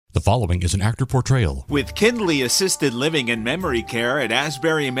The following is an actor portrayal. With Kindly Assisted Living and Memory Care at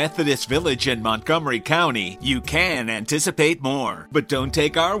Asbury Methodist Village in Montgomery County, you can anticipate more. But don't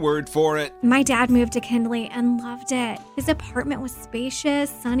take our word for it. My dad moved to Kindly and loved it. His apartment was spacious,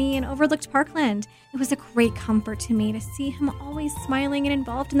 sunny, and overlooked Parkland. It was a great comfort to me to see him always smiling and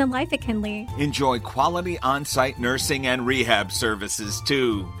involved in the life at Kindly. Enjoy quality on-site nursing and rehab services,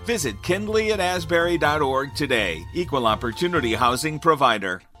 too. Visit kindleyAtAsbury.org today. Equal Opportunity Housing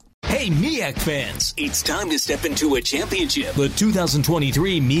Provider. Hey, MEAC fans! It's time to step into a championship. The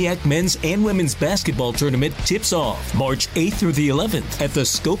 2023 MEAC Men's and Women's Basketball Tournament tips off March 8th through the 11th at the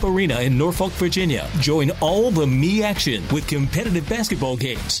Scope Arena in Norfolk, Virginia. Join all the Me action with competitive basketball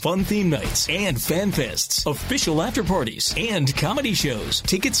games, fun theme nights, and fan fests, official after parties, and comedy shows.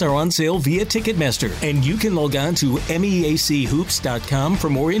 Tickets are on sale via Ticketmaster, and you can log on to meachoops.com for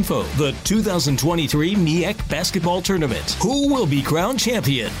more info. The 2023 MEAC Basketball Tournament. Who will be crowned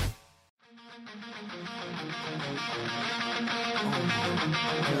champion?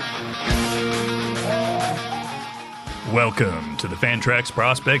 Welcome to the Fantrax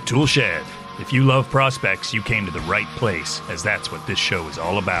Prospect Tool Shed. If you love prospects, you came to the right place, as that's what this show is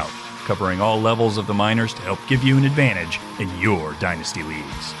all about, covering all levels of the minors to help give you an advantage in your dynasty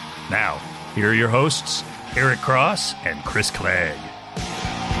leagues. Now, here are your hosts, Eric Cross and Chris Clegg.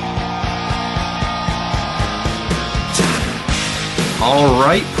 All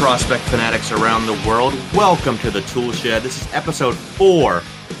right, prospect fanatics around the world, welcome to the Tool Shed. This is episode 4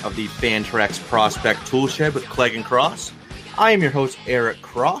 of the Fantrax Prospect Tool Shed with Clegg and Cross. I am your host, Eric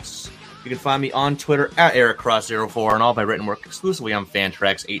Cross. You can find me on Twitter at EricCross04 and all my written work exclusively on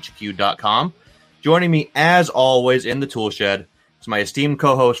FantraxHQ.com. Joining me, as always, in the Tool Shed is my esteemed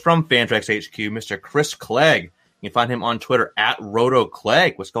co-host from Fantrax HQ, Mr. Chris Clegg. You can find him on Twitter at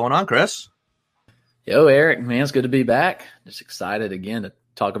RotoClegg. What's going on, Chris? Yo, Eric, man, it's good to be back. Just excited again to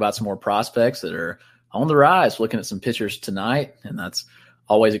talk about some more prospects that are on the rise. Looking at some pictures tonight, and that's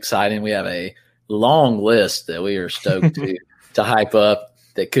always exciting. We have a long list that we are stoked to hype up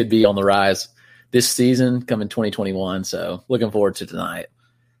that could be on the rise this season, coming 2021. So looking forward to tonight.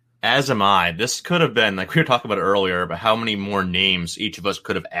 As am I. This could have been, like we were talking about earlier, about how many more names each of us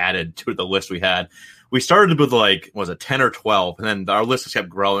could have added to the list we had. We started with 10 or 12, and then our list just kept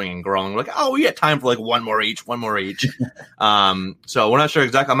growing and growing. We're like, oh, we got time for one more each. So we're not sure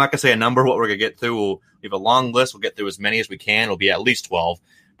exactly. I'm not going to say a number what we're going to get through. We have a long list. We'll get through as many as we can. It'll be at least 12,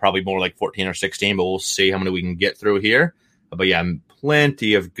 probably more like 14 or 16, but we'll see how many we can get through here. But yeah,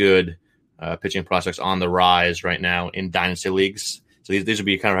 plenty of good pitching prospects on the rise right now in dynasty leagues. So these will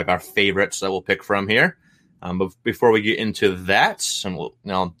be kind of like our favorites that we'll pick from here. But before we get into that, and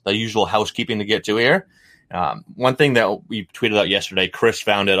the usual housekeeping to get to here, one thing that we tweeted out yesterday, Chris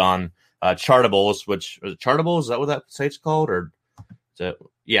found it on Chartables, which is Chartable. Is that what that site's called? Or is it?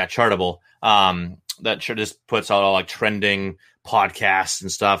 Yeah, Chartable. That just puts out all trending podcasts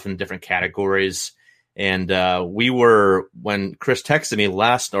and stuff in different categories. And when Chris texted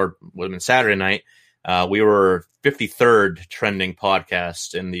me Saturday night, we were 53rd trending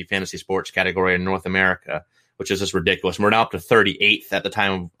podcast in the fantasy sports category in North America, which is just ridiculous. We're now up to 38th at the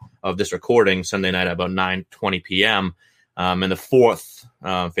time of this recording, Sunday night at about 9:20 p.m. And the 4th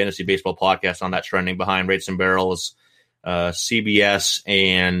fantasy baseball podcast on that trending behind Rates and Barrels, CBS,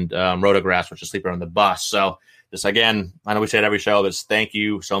 and Rotographs, which is Sleeper on the Bus. So just again, I know we say it every show, but thank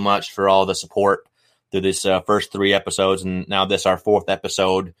you so much for all the support through this first 3 episodes, and now this our 4th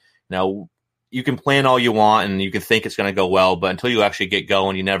episode. Now, you can plan all you want and you can think it's going to go well, but until you actually get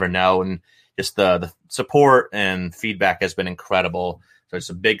going, you never know. And just the support and feedback has been incredible. So it's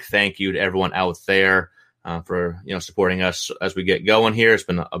a big thank you to everyone out there for supporting us as we get going here. It's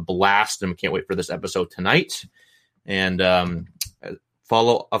been a blast, and we can't wait for this episode tonight. And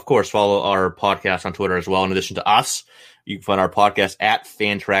follow our podcast on Twitter as well. In addition to us, you can find our podcast at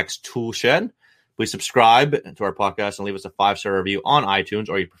Fantrax Tool Shed. Please subscribe to our podcast and leave us a 5-star review on iTunes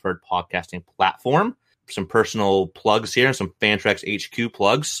or your preferred podcasting platform. Some personal plugs here, some Fantrax HQ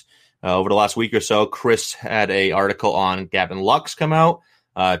plugs. Over the last week or so, Chris had an article on Gavin Lux come out.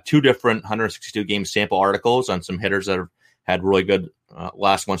 2 different 162-game sample articles on some hitters that have had really good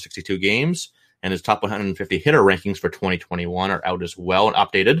last 162 games. And his top 150 hitter rankings for 2021 are out as well and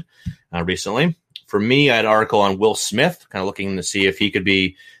updated recently. For me, I had an article on Will Smith, kind of looking to see if he could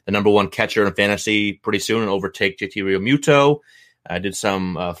be the number 1 catcher in fantasy pretty soon and overtake JT Realmuto. I did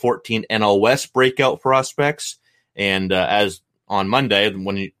some 14 NL West breakout prospects. And as on Monday,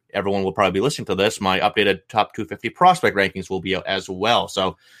 when everyone will probably be listening to this, my updated top 250 prospect rankings will be out as well.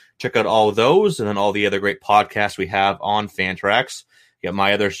 So check out all those and then all the other great podcasts we have on Fantrax. You got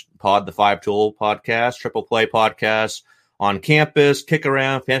my other pod, the 5 Tool podcast, Triple Play podcast, On Campus, Kick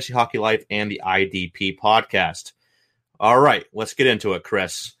Around, Fantasy Hockey Life, and the IDP podcast. All right, let's get into it,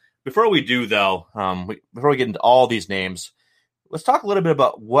 Chris. Before we do, though, before we get into all these names, let's talk a little bit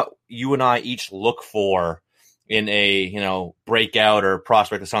about what you and I each look for in a breakout or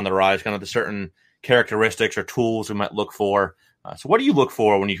prospect that's on the rise, kind of the certain characteristics or tools we might look for. So what do you look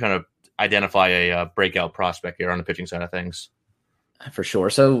for when you kind of identify a breakout prospect here on the pitching side of things? For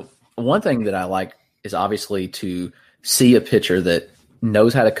sure. So one thing that I like is obviously to see a pitcher that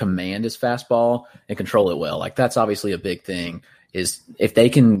knows how to command his fastball and control it well. Like that's obviously a big thing, is if they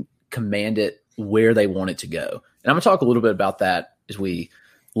can command it where they want it to go. And I'm going to talk a little bit about that as we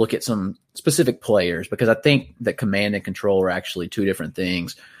look at some specific players, because I think that command and control are actually two different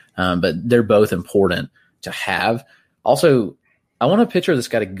things, but they're both important to have. Also, I want a pitcher that's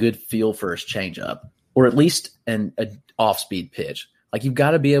got a good feel for his changeup, or at least an off-speed pitch. Like you've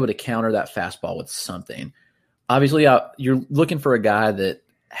got to be able to counter that fastball with something. Obviously, you're looking for a guy that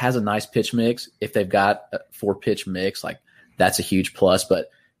has a nice pitch mix. If they've got a 4-pitch mix, like that's a huge plus. But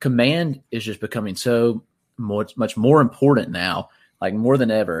command is just becoming so much more important now, like more than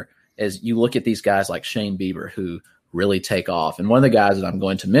ever, as you look at these guys like Shane Bieber who really take off. And one of the guys that I'm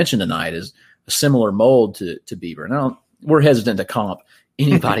going to mention tonight is a similar mold to Bieber. Now, we're hesitant to comp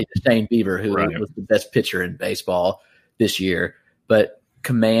anybody to Shane Bieber, who was the best pitcher in baseball this year. But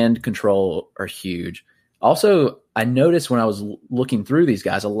command, control are huge. Also, I noticed when I was looking through these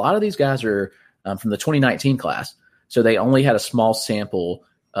guys, a lot of these guys are from the 2019 class. So they only had a small sample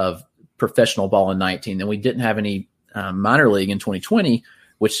of professional ball in 19, and we didn't have any minor league in 2020,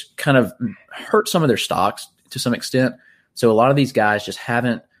 which kind of hurt some of their stocks to some extent. So a lot of these guys just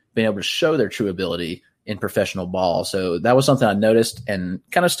haven't been able to show their true ability in professional ball. So that was something I noticed and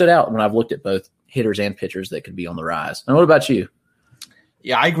kind of stood out when I've looked at both hitters and pitchers that could be on the rise. And what about you?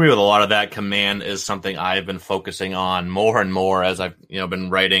 Yeah, I agree with a lot of that. Command is something I've been focusing on more and more as I've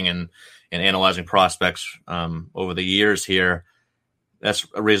been writing and analyzing prospects over the years here. That's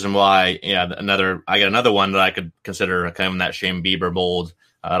a reason why, I got another one that I could consider kind of in that Shane Bieber mold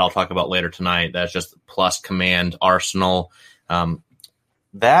that I'll talk about later tonight. That's just plus command arsenal.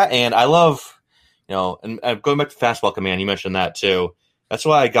 That, and I love, and going back to fastball command, you mentioned that too. That's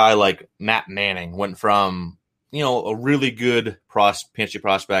why a guy like Matt Manning went from a really good pitching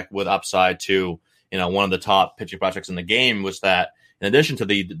prospect with upside to, one of the top pitching prospects in the game, was that in addition to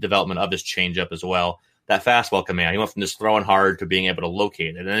the development of his changeup as well, that fastball command, he went from just throwing hard to being able to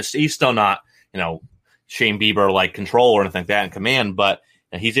locate it. And he's still not, Shane Bieber like control or anything like that in command, but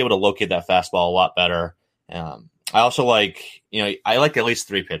he's able to locate that fastball a lot better. I also like, I like at least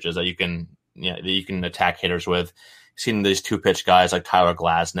 3 pitches that you can attack hitters with. Seeing these 2-pitch guys like Tyler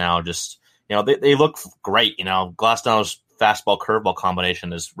Glasnow, just, they look great. Glasnow's fastball curveball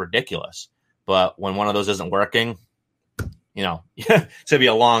combination is ridiculous, but when one of those isn't working, it's going to be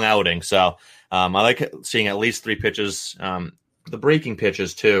a long outing. So I like seeing at least 3 pitches. The breaking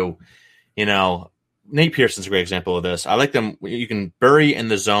pitches too, Nate Pearson's a great example of this. I like them. You can bury in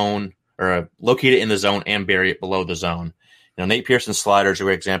the zone or locate it in the zone and bury it below the zone. Nate Pearson's slider is a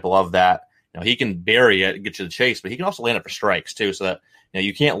great example of that. He can bury it and get you the chase, but he can also land it for strikes too, so that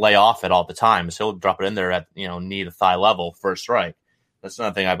you can't lay off it all the time. So he'll drop it in there at knee to thigh level for a strike. That's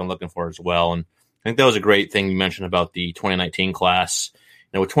another thing I've been looking for as well. And I think that was a great thing you mentioned about the 2019 class.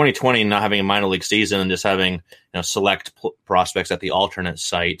 With 2020 not having a minor league season and just having select prospects at the alternate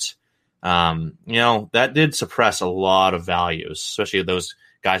site, that did suppress a lot of values, especially those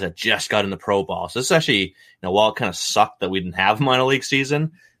guys that just got into pro ball. So this actually, while it kind of sucked that we didn't have a minor league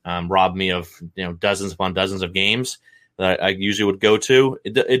season, robbed me of dozens upon dozens of games that I usually would go to.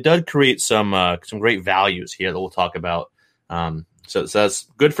 It did create some great values here that we'll talk about. So that's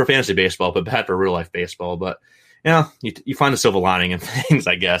good for fantasy baseball, but bad for real life baseball. But you find the silver lining in things,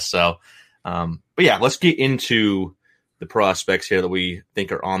 I guess. So, but yeah, let's get into the prospects here that we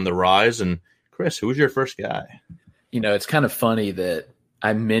think are on the rise. And Chris, who's your first guy? It's kind of funny that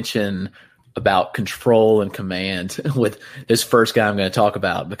I mention about control and command with this first guy I'm going to talk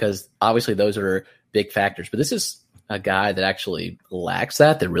about, because obviously those are big factors. But this is a guy that actually lacks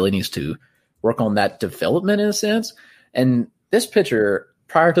that really needs to work on that development in a sense. And this pitcher,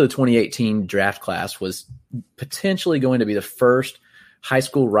 prior to the 2018 draft class, was potentially going to be the first high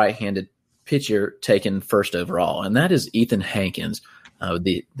school right-handed pitcher taken first overall, and that is Ethan Hankins,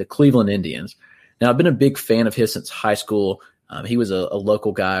 the Cleveland Indians. Now, I've been a big fan of his since high school. He was a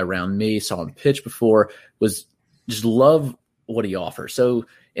local guy around me, saw him pitch before, just love what he offers. So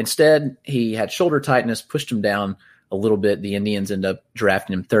instead, he had shoulder tightness, pushed him down a little bit. The Indians end up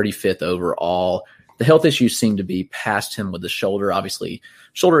drafting him 35th overall. The health issues seem to be past him with the shoulder. Obviously,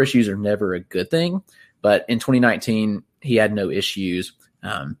 shoulder issues are never a good thing. But in 2019, he had no issues,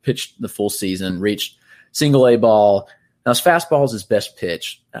 pitched the full season, reached single A ball. Now, his fastball is his best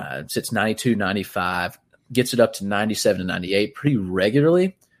pitch. Sits 92, 95, gets it up to 97 to 98 pretty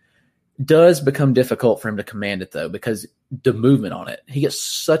regularly. Does become difficult for him to command it, though, because the movement on it. He gets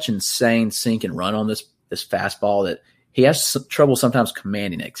such insane sink and run on this fastball that he has trouble sometimes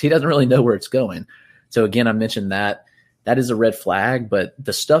commanding it because he doesn't really know where it's going. So, again, I mentioned that. That is a red flag, but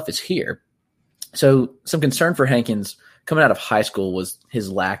the stuff is here. So some concern for Hankins coming out of high school was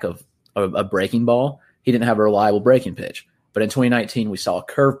his lack of a breaking ball. He didn't have a reliable breaking pitch. But in 2019, we saw a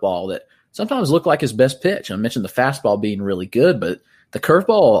curveball that sometimes looked like his best pitch. I mentioned the fastball being really good, but the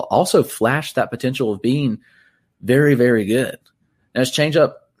curveball also flashed that potential of being very, very good. Now his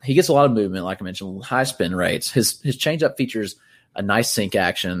changeup, he gets a lot of movement, like I mentioned, high spin rates. His changeup features a nice sink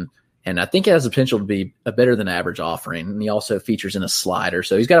action, and I think it has the potential to be a better than average offering. And he also features in a slider.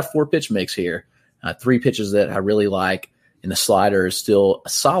 So he's got a 4-pitch mix here, 3 pitches that I really like, and the slider is still a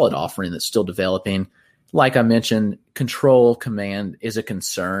solid offering that's still developing. Like I mentioned, control command is a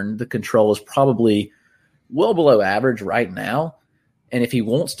concern. The control is probably well below average right now. And if he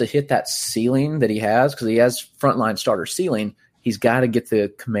wants to hit that ceiling that he has, because he has frontline starter ceiling, he's got to get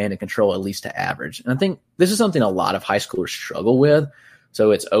the command and control at least to average. And I think this is something a lot of high schoolers struggle with.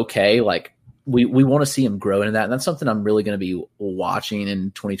 So it's okay. Like we want to see him grow into that. And that's something I'm really going to be watching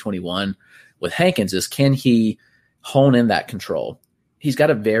in 2021 with Hankins is, can he hone in that control? He's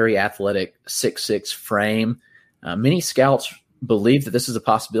got a very athletic 6'6" frame. Many scouts believe that this is a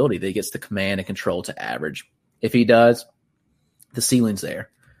possibility that he gets the command and control to average. If he does, the ceiling's there.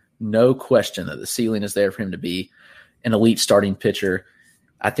 No question that the ceiling is there for him to be an elite starting pitcher.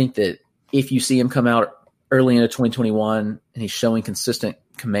 I think that if you see him come out early into 2021 and he's showing consistent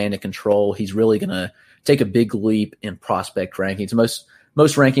command and control, he's really going to take a big leap in prospect rankings.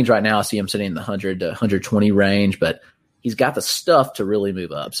 Most rankings right now, I see him sitting in the 100 to 120 range, but he's got the stuff to really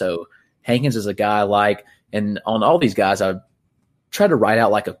move up. So Hankins is a guy I like, and on all these guys, I try to write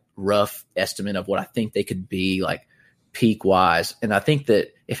out like a rough estimate of what I think they could be like peak wise. And I think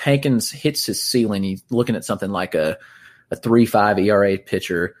that if Hankins hits his ceiling, he's looking at something like a 3.5 ERA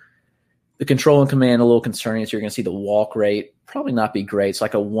pitcher. The control and command a little concerning. So you're going to see the walk rate probably not be great. It's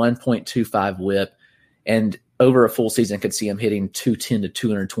like a 1.25 whip, and over a full season could see him hitting 210 to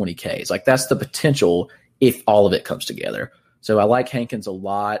 220 Ks. Like that's the potential if all of it comes together. So I like Hankins a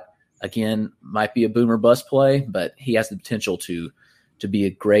lot. Again, might be a boomer bust play, but he has the potential to be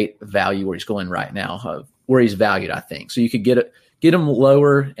a great value where he's going right now, where he's valued, I think. So you could get him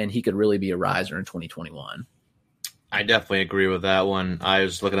lower, and he could really be a riser in 2021. I definitely agree with that one. I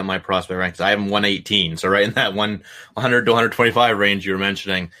was looking at my prospect ranks. I have him 118, so right in that 100 to 125 range you were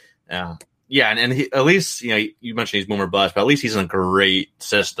mentioning. Yeah, and he, at least, you mentioned he's boomer bust, but at least he's in a great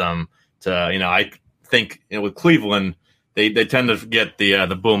system to, I think with Cleveland, they tend to get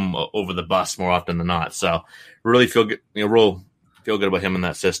the boom over the bust more often than not. So really feel good, feel good about him in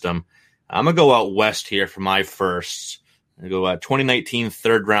that system. I'm gonna go out west here for my first. I'm gonna go 2019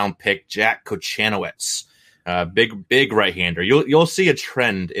 third round pick Jack Kochanowicz, big right hander. You'll see a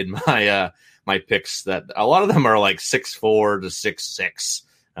trend in my my picks that a lot of them are like 6'4" to 6'6",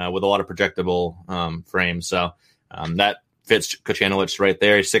 with a lot of projectable frames. So that fits Kochanowicz right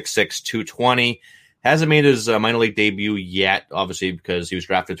there. He's 6'6", 220. Hasn't made his minor league debut yet, obviously, because he was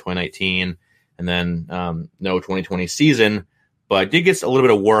drafted 2019 and then no 2020 season. But did get a little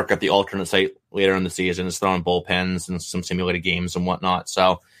bit of work at the alternate site later in the season. Is throwing bullpens and some simulated games and whatnot.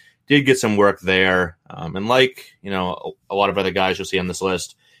 So did get some work there. And like, a lot of other guys you'll see on this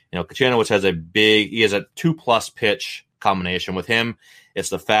list, Kochanowicz has a 2+ pitch combination with him. It's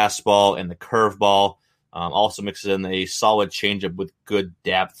the fastball and the curveball. Also mixes in a solid changeup with good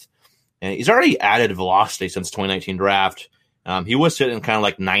depth. And he's already added velocity since 2019 draft. He was sitting kind of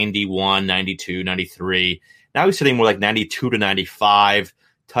like 91, 92, 93. Now he's sitting more like 92 to 95,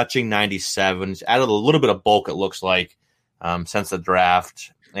 touching 97. He's added a little bit of bulk, it looks like, since the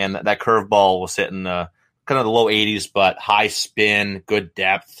draft. And that curveball will sit in kind of the low 80s, but high spin, good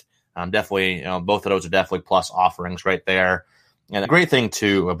depth. Definitely, both of those are definitely plus offerings right there. And the great thing,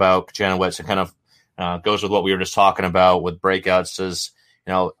 too, about Kochanowicz, it kind of goes with what we were just talking about with breakouts, is,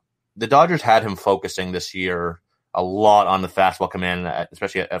 the Dodgers had him focusing this year a lot on the fastball command,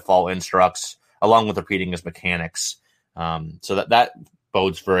 especially at fall instructs, along with repeating his mechanics. So that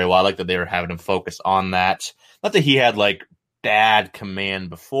bodes very well. I like that they were having him focus on that. Not that he had like bad command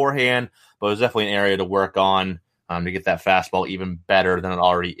beforehand, but it was definitely an area to work on to get that fastball even better than it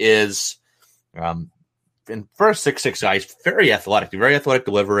already is. And for a 6'6" guy, he's very athletic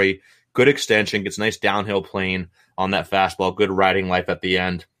delivery, good extension, gets nice downhill plane on that fastball, good riding life at the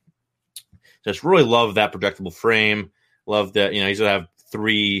end. Just really love that projectable frame. Love that, he's going to have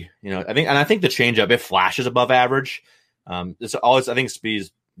 3, I think the changeup, it flashes above average. It's always, I think speed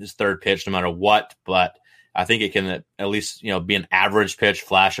is third pitch no matter what, but I think it can at least, be an average pitch,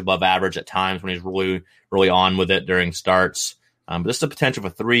 flash above average at times when he's really, really on with it during starts. But this is the potential for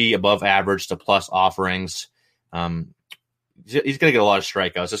 3 above average to plus offerings. He's going to get a lot of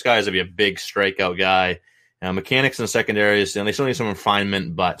strikeouts. This guy is going to be a big strikeout guy. Mechanics in the secondaries, they still need some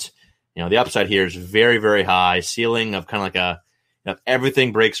refinement, but the upside here is very, very high. Ceiling of kind of like if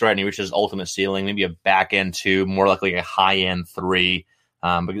everything breaks right and he reaches ultimate ceiling, maybe a back end 2, more likely a high end 3.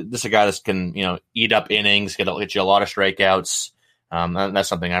 But this is a guy that can, eat up innings, get you a lot of strikeouts. That's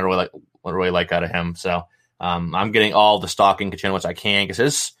something I really like out of him. So I'm getting all the stock in Kachanowicz I can because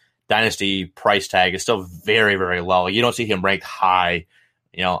his dynasty price tag is still very, very low. You don't see him ranked high,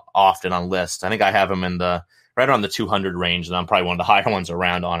 often on lists. I think I have him in right around the 200 range, and I'm probably one of the higher ones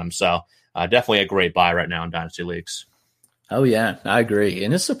around on him. So definitely a great buy right now in dynasty leagues. Oh yeah, I agree.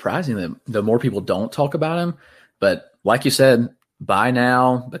 And it's surprising that the more people don't talk about him, but like you said, buy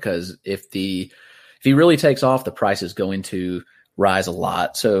now, because if he really takes off, the price is going to rise a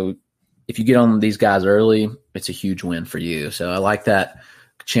lot. So if you get on these guys early, it's a huge win for you. So I like that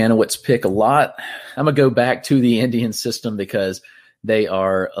Kachanowicz pick a lot. I'm going to go back to the Indian system because they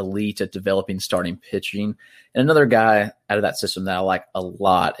are elite at developing starting pitching. And another guy out of that system that I like a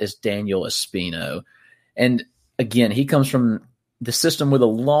lot is Daniel Espino. And again, he comes from the system with a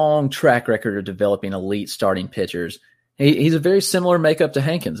long track record of developing elite starting pitchers. He's a very similar makeup to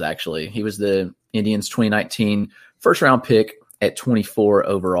Hankins, actually. He was the Indians' 2019 first-round pick at 24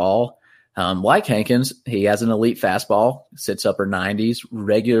 overall. Like Hankins, he has an elite fastball, sits upper 90s,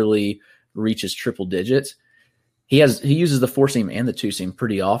 regularly reaches triple digits. He uses the four-seam and the two-seam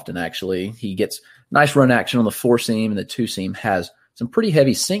pretty often, actually. He gets nice run action on the four-seam, and the two-seam has some pretty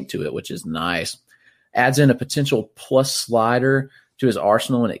heavy sink to it, which is nice. Adds in a potential plus slider to his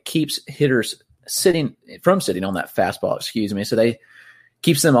arsenal, and it keeps hitters sitting on that fastball, So they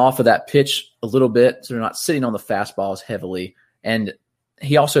keeps them off of that pitch a little bit, so they're not sitting on the fastball as heavily. And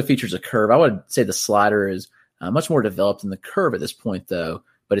he also features a curve. I would say the slider is much more developed than the curve at this point, though,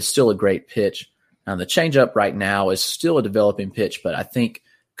 but it's still a great pitch. The changeup right now is still a developing pitch, but I think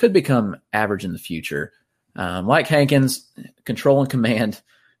could become average in the future. Like Hankins, control and command,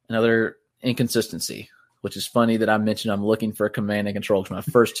 another inconsistency, which is funny that I mentioned I'm looking for command and control because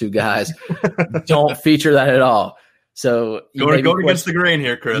my first 2 guys don't feature that at all. So going against the grain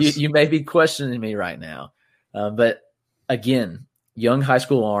here, Chris. You may be questioning me right now. But again, young high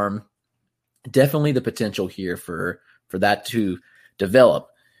school arm, definitely the potential here for that to develop.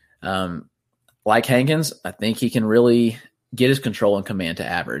 Like Hankins, I think he can really get his control and command to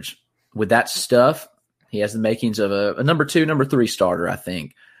average. With that stuff, he has the makings of a number 2, number 3 starter, I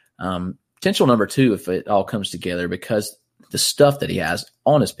think. Potential number 2 if it all comes together because the stuff that he has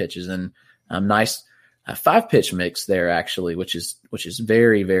on his pitches and nice 5-pitch mix there actually, which is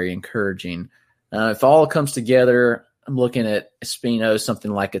very, very encouraging. If all comes together, I'm looking at Espino,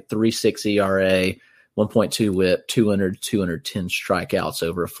 something like a 3.6 ERA, 1.2 WHIP, 210 strikeouts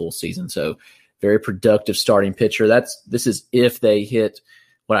over a full season. So very productive starting pitcher. This is if they hit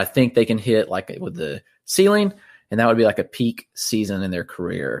what I think they can hit, like with the ceiling. And that would be like a peak season in their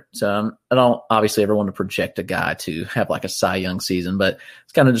career. So I don't obviously ever want to project a guy to have like a Cy Young season, but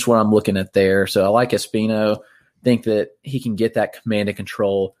it's kind of just what I'm looking at there. So I like Espino, think that he can get that command and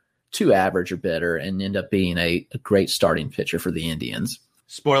control to average or better and end up being a great starting pitcher for the Indians.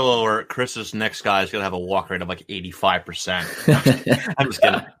 Spoiler alert, Chris's next guy is going to have a walk rate of like 85%. I'm just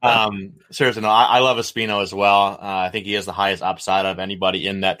kidding. Seriously, no, I love Espino as well. I think he has the highest upside of anybody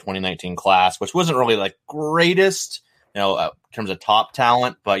in that 2019 class, which wasn't really like greatest, in terms of top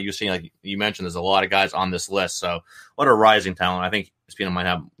talent, but you see, like you mentioned, there's a lot of guys on this list. So a lot of rising talent. I think Espino might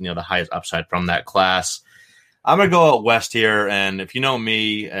have, the highest upside from that class. I'm going to go out west here, and if you know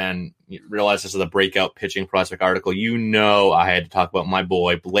me and you realize this is a breakout pitching prospect article, I had to talk about my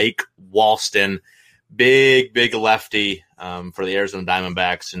boy, Blake Walston, big lefty for the Arizona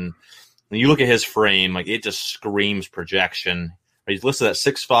Diamondbacks. And when you look at his frame, like it just screams projection. He's listed at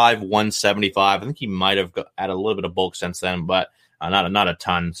 6'5", 175. I think he might have added a little bit of bulk since then, but not a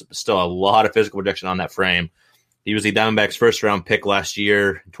ton. Still a lot of physical projection on that frame. He was the Diamondbacks' first-round pick last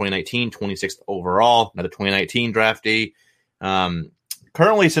year, 2019, 26th overall, another 2019 draftee.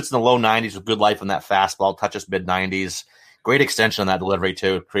 Currently sits in the low 90s with good life on that fastball, touches mid-90s. Great extension on that delivery,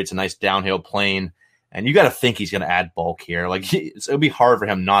 too. It creates a nice downhill plane. And you got to think he's going to add bulk here. Like, it'll be hard for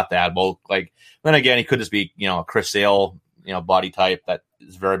him not to add bulk. Like, then again, he could just be, a Chris Sale, body type. That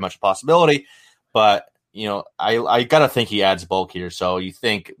is very much a possibility. But, I got to think he adds bulk here. So you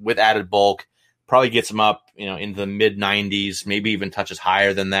think with added bulk, probably gets him up, into the mid 90s, maybe even touches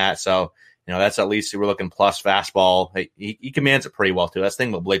higher than that. So, that's at least we're looking plus fastball. He commands it pretty well too. That's the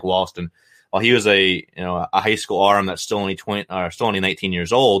thing about Blake Walston. While he was a high school arm that's still only 19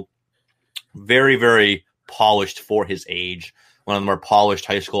 years old, very, very polished for his age. One of the more polished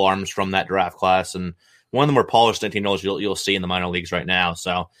high school arms from that draft class, and one of the more polished 19-year-olds you'll see in the minor leagues right now.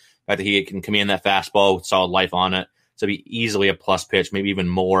 So the fact that he can command that fastball with solid life on it, so it'd be easily a plus pitch, maybe even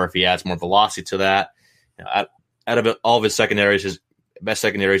more if he adds more velocity to that. Out of all of his secondaries, his best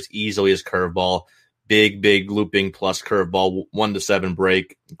secondary is easily his curveball. Big looping plus curveball, 1-7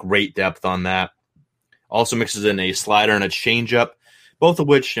 break, great depth on that. Also mixes in a slider and a changeup, both of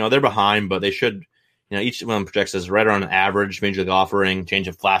which, they're behind, but they should, each of them projects as right around average major league offering.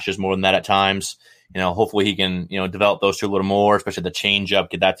 Changeup flashes more than that at times. Hopefully he can, develop those two a little more, especially the changeup,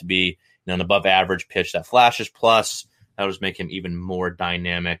 get that to be, an above average pitch that flashes plus. That'll just make him even more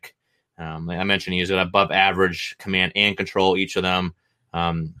dynamic. Like I mentioned, he's got above average command and control, each of them.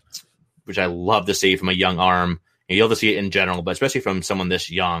 Which I love to see from a young arm. You'll have to see it in general, but especially from someone this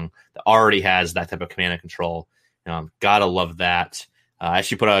young that already has that type of command and control. Gotta love that. I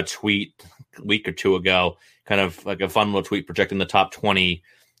actually put out a tweet a week or two ago, kind of like a fun little tweet projecting the top 20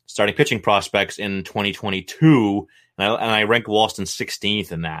 starting pitching prospects in 2022, and I ranked Walston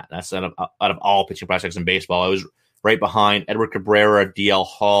 16th in that. That's out of all pitching prospects in baseball. I was right behind Edward Cabrera, DL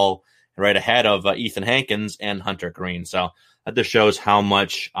Hall, and right ahead of Ethan Hankins and Hunter Green. So that just shows how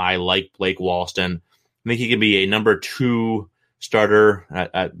much I like Blake Walston. I think he can be a number 2 starter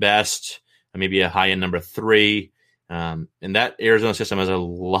at best, maybe a high-end number 3. And that Arizona system has a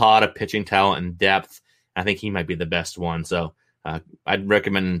lot of pitching talent and depth. I think he might be the best one. So I'd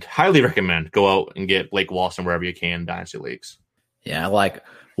highly recommend, go out and get Blake Walston wherever you can in Dynasty Leagues. Yeah, I like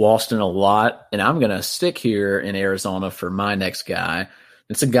Walston a lot, and I'm going to stick here in Arizona for my next guy.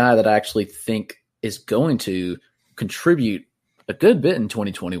 It's a guy that I actually think is going to contribute a good bit in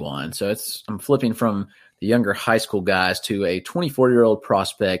 2021. So I'm flipping from the younger high school guys to a 24-year-old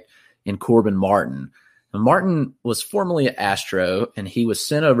prospect in Corbin Martin. Now, Martin was formerly an Astro, and he was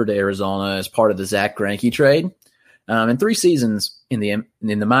sent over to Arizona as part of the Zach Greinke trade. In 3 seasons in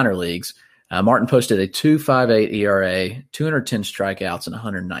the minor leagues, Martin posted a 2.58 ERA, 210 strikeouts, and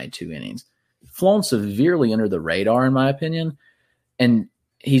 192 innings. Flown severely under the radar, in my opinion, and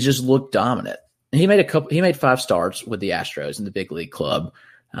he just looked dominant. He made 5 starts with the Astros in the big league club.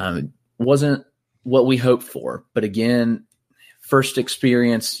 Wasn't what we hoped for, but again, first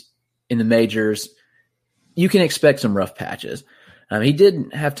experience in the majors, you can expect some rough patches. He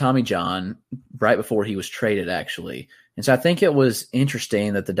did have Tommy John right before he was traded, actually. And so I think it was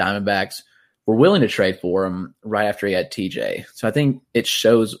interesting that the Diamondbacks were willing to trade for him right after he had TJ. So I think it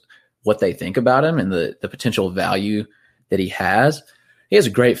shows what they think about him and the potential value that he has. He has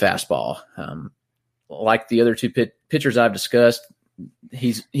a great fastball. Like the other 2 pitchers I've discussed,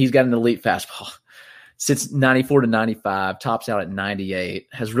 he's got an elite fastball. Sits 94 to 95, tops out at 98,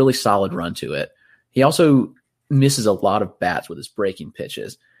 has really solid run to it. He also misses a lot of bats with his breaking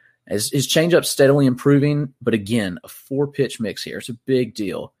pitches. His changeup steadily improving, but again, a 4-pitch mix here. It's a big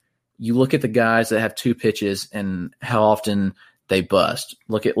deal. You look at the guys that have 2 pitches and how often they bust.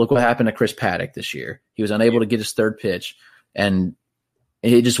 Look what happened to Chris Paddock this year. He was unable to get his 3rd pitch, and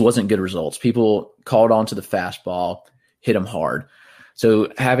it just wasn't good results. People called on to the fastball, hit him hard.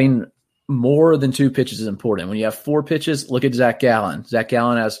 So having more than 2 pitches is important. When you have 4 pitches, look at Zach Gallen. Zach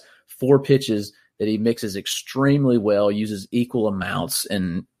Gallen has 4 pitches that he mixes extremely well, uses equal amounts,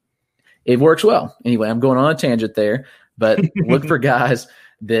 and it works well. Anyway, I'm going on a tangent there, but look for guys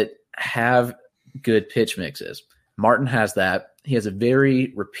that have good pitch mixes. Martin has that. He has a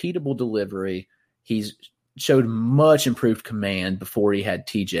very repeatable delivery. He's showed much improved command before he had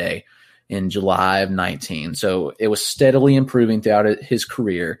TJ in July of 19. So it was steadily improving throughout his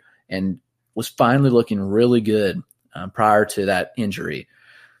career and was finally looking really good prior to that injury.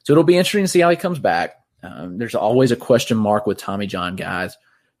 So it'll be interesting to see how he comes back. There's always a question mark with Tommy John guys,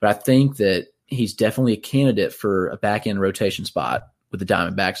 but I think that he's definitely a candidate for a back-end rotation spot with the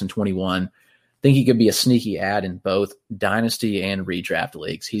Diamondbacks in 21. I think he could be a sneaky ad in both dynasty and redraft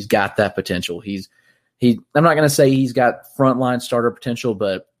leagues. He's got that potential. I'm not going to say he's got frontline starter potential,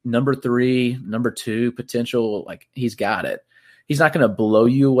 but number 3, number 2 potential, like he's got it. He's not going to blow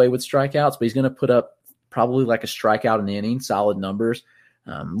you away with strikeouts, but he's going to put up probably like a strikeout an inning, solid numbers.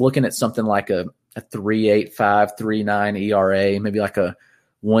 Looking at something like a 3.85, 3.9 ERA, maybe like a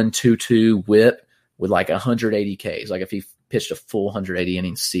 1.22 WHIP with like 180 Ks, like if he pitched a full 180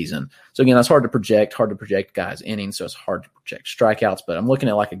 innings season. So again, that's hard to project guys' innings, so it's hard to project strikeouts, but I'm looking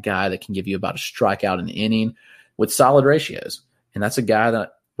at like a guy that can give you about a strikeout an inning with solid ratios. And that's a guy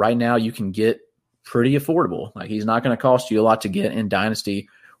that right now you can get pretty affordable. Like, he's not going to cost you a lot to get in dynasty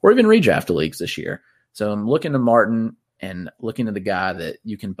or even redraft leagues this year. So I'm looking to Martin and looking at the guy that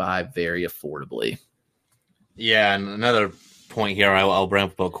you can buy very affordably. Yeah, and another point here I'll bring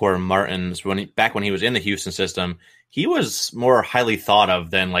up about Corbin Martin is back when he was in the Houston system, he was more highly thought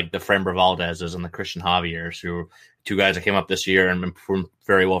of than like the Framber Valdez's and the Christian Javier's, who two guys that came up this year and performed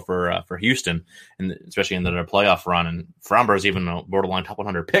very well for Houston, and especially in their playoff run. And Framber is even a borderline top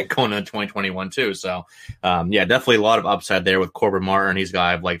 100 pick going into 2021 too. So definitely a lot of upside there with Corbin Martin. He's a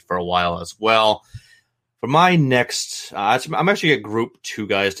guy I've liked for a while as well. For my next, I'm actually going to group two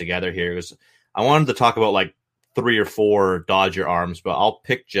guys together here because I wanted to talk about like 3 or 4 Dodger arms, but I'll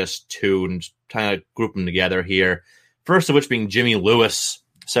pick just 2 and just kind of group them together here. First of which being Jimmy Lewis,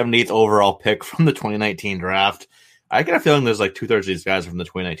 78th overall pick from the 2019 draft. I get a feeling there's like 2/3 of these guys are from the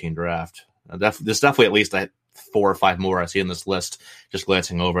 2019 draft. There's definitely at least 4 or 5 more I see in this list, just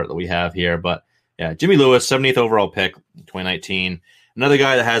glancing over it that we have here. But yeah, Jimmy Lewis, 78th overall pick, 2019. Another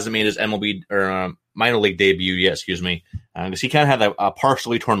guy that hasn't made his MLB or minor league debut yet, because he kind of had a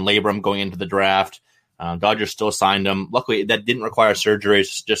partially torn labrum going into the draft. Dodgers still signed him. Luckily, that didn't require surgery,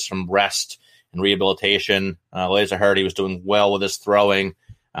 just some rest and rehabilitation. As I heard, he was doing well with his throwing.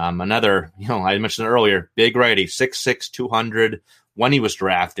 Another, I mentioned it earlier, big righty, 6'6", 200 when he was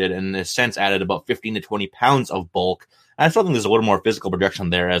drafted, and has since added about 15 to 20 pounds of bulk. I still think there's a little more physical projection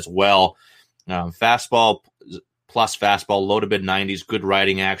there as well. Fastball plus fastball, low to mid 90s, good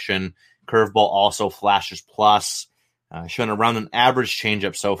riding action. Curveball also flashes plus. Shown around an average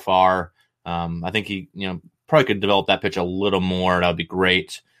changeup so far. I think he, probably could develop that pitch a little more. That would be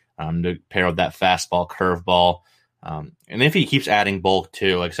great to pair with that fastball, curveball. And if he keeps adding bulk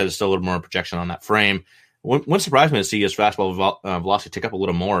too, like I said, there's still a little more projection on that frame. Wouldn't surprise me to see his fastball velocity tick up a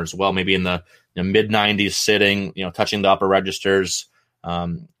little more as well, maybe in the mid 90s sitting, touching the upper registers.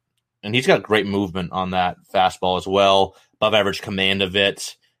 And he's got great movement on that fastball as well, above average command of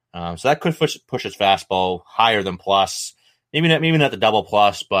it. So that could push his fastball higher than plus. Maybe not the double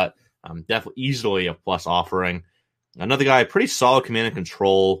plus, but definitely easily a plus offering. Another guy, pretty solid command and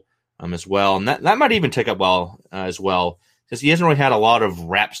control as well. And that might even tick up well as well, because he hasn't really had a lot of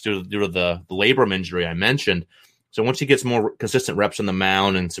reps due to the labrum injury I mentioned. So once he gets more consistent reps on the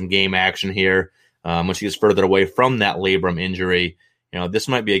mound and some game action here, once he gets further away from that labrum injury, this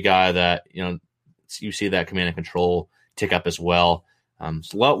might be a guy that, you see that command and control tick up as well.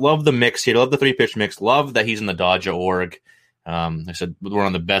 So love the mix here. Love the 3-pitch mix. Love that he's in the Dodger org. Like I said, we're one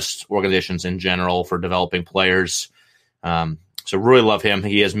of the best organizations in general for developing players. So really love him.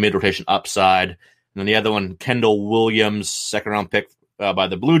 He has mid-rotation upside. And then the other one, Kendall Williams, second-round pick by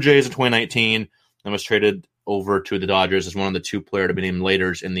the Blue Jays in 2019, and was traded over to the Dodgers as one of the 2 players to be named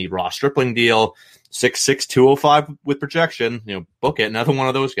later in the Ross Stripling deal. 6'6", 205 with projection. Book it. Another one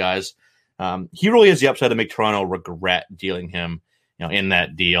of those guys. He really has the upside to make Toronto regret dealing him in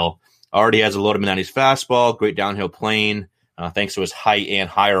that deal. Already has a low to mid-90s fastball, great downhill plane, thanks to his height and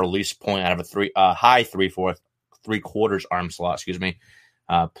higher release point out of a high 3/4 arm slot,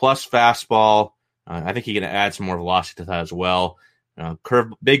 plus fastball. I think he can add some more velocity to that as well.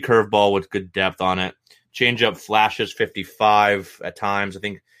 Big curveball with good depth on it. Changeup flashes 55 at times. I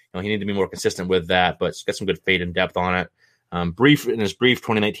think he needs to be more consistent with that, but it's got some good fade and depth on it. In his brief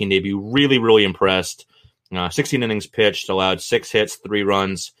 2019 debut, really, really impressed. 16 innings pitched, allowed 6 hits, 3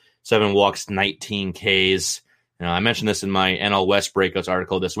 runs, 7 walks, 19 Ks. I mentioned this in my NL West Breakouts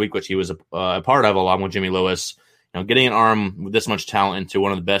article this week, which he was a part of along with Jimmy Lewis. Getting an arm with this much talent into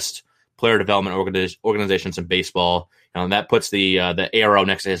one of the best player development organizations in baseball, that puts the arrow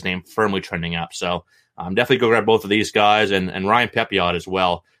next to his name firmly trending up. So definitely go grab both of these guys and Ryan Pepiot as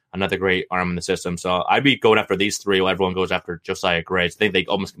well. Another great arm in the system. So I'd be going after these 3 while everyone goes after Josiah Gray. I think they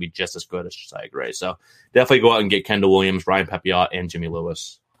almost can be just as good as Josiah Gray. So definitely go out and get Kendall Williams, Ryan Pepiot, and Jimmy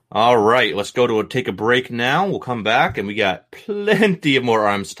Lewis. All right, let's take a break now. We'll come back, and we got plenty of more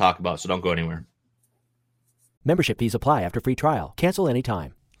arms to talk about, so don't go anywhere. Membership fees apply after free trial. Cancel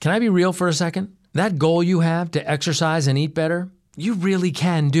anytime. Can I be real for a second? That goal you have to exercise and eat better, you really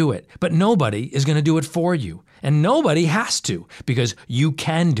can do it, but nobody is going to do it for you. And nobody has to, because you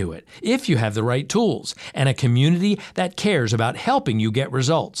can do it if you have the right tools and a community that cares about helping you get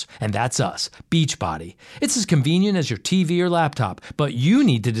results. And that's us, Beachbody. It's as convenient as your TV or laptop, but you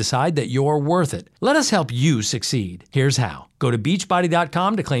need to decide that you're worth it. Let us help you succeed. Here's how. Go to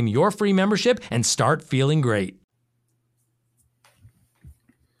beachbody.com to claim your free membership and start feeling great.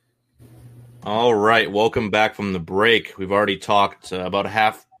 All right, welcome back from the break. We've already talked about a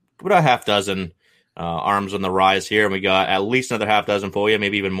half dozen arms on the rise here, and we got at least another half dozen for you,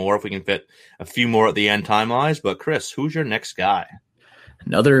 maybe even more if we can fit a few more at the end time-wise. But Chris, who's your next guy?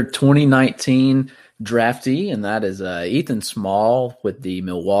 Another 2019 draftee, and that is Ethan Small with the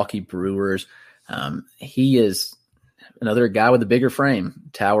Milwaukee Brewers. He is another guy with a bigger frame,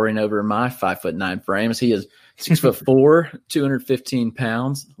 towering over my 5'9" frame. He is 6'4", 215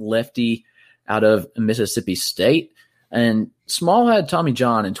 pounds, lefty out of Mississippi State. And Small had Tommy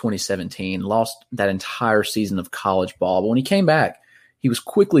John in 2017, lost that entire season of college ball. But when he came back, he was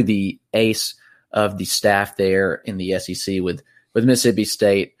quickly the ace of the staff there in the SEC with Mississippi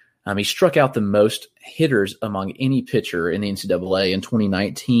State. He struck out the most hitters among any pitcher in the NCAA in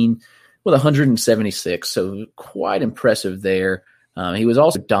 2019 with 176, so quite impressive there. He was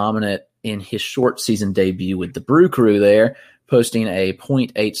also dominant in his short season debut with the Brew Crew there, posting a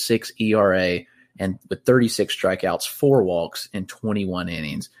 .86 ERA and with 36 strikeouts, 4 walks in 21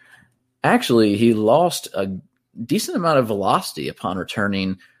 innings. Actually, he lost a decent amount of velocity upon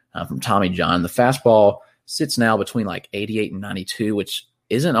returning from Tommy John. The fastball sits now between like 88 and 92, which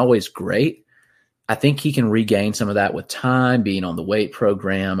isn't always great. I think he can regain some of that with time, being on the weight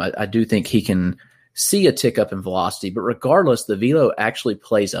program. I do think he can see a tick up in velocity, but regardless, the velo actually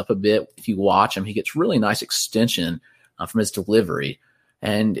plays up a bit. If you watch him, he gets really nice extension from his delivery,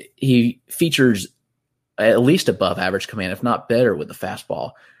 and he features at least above average command, if not better, with the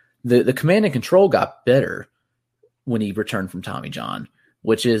fastball. The command and control got better when he returned from Tommy John,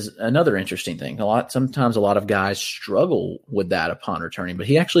 which is another interesting thing. Sometimes a lot of guys struggle with that upon returning, but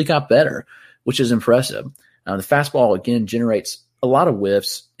he actually got better, which is impressive. The fastball, again, generates a lot of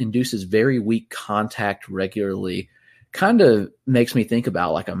whiffs, induces very weak contact regularly, kind of makes me think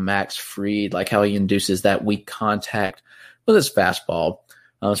about like a Max Fried, like how he induces that weak contact with his fastball.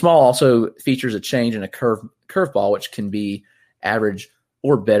 Small also features a change in a curveball, which can be average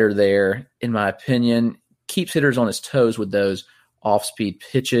or better there, in my opinion. Keeps hitters on his toes with those off-speed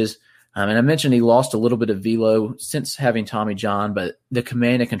pitches. And I mentioned he lost a little bit of velo since having Tommy John, but the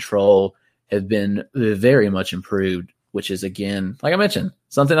command and control have been very much improved, which is, again, like I mentioned,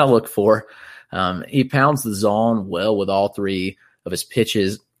 something I look for. He pounds the zone well with all 3 of his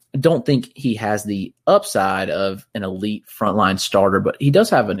pitches. I don't think he has the upside of an elite frontline starter, but he does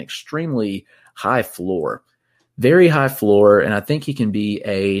have an extremely high floor, very high floor, and I think he can be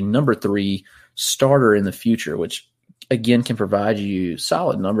a number 3 starter in the future, which, again, can provide you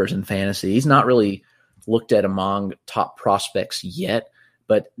solid numbers in fantasy. He's not really looked at among top prospects yet,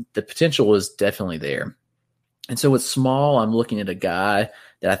 but the potential is definitely there. And so with Small, I'm looking at a guy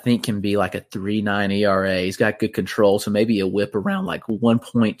that I think can be like a 3.9 ERA. He's got good control, so maybe a whip around like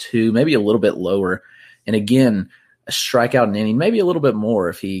 1.2, maybe a little bit lower. And again, a strikeout an inning, maybe a little bit more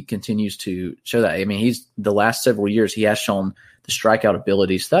if he continues to show that. I mean, he's the last several years, he has shown the strikeout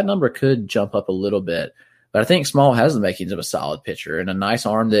ability, so that number could jump up a little bit. But I think Small has the makings of a solid pitcher and a nice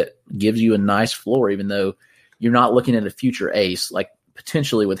arm that gives you a nice floor, even though you're not looking at a future ace like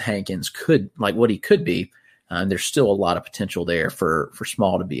potentially with Hankins could, like what he could be. There's still a lot of potential there for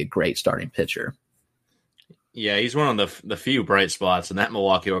Small to be a great starting pitcher. Yeah, he's one of the few bright spots in that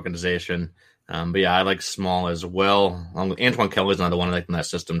Milwaukee organization. But yeah, I like Small as well. Antoine Kelly's another one I like in that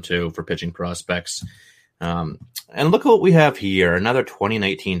system too for pitching prospects. And look at what we have here, another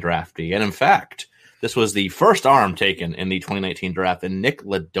 2019 draftee. And in fact, this was the first arm taken in the 2019 draft, and Nick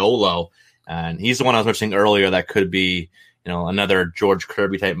Lodolo. And he's the one I was mentioning earlier that could be, another George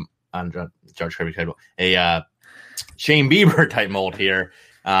Kirby type, a Shane Bieber type mold here.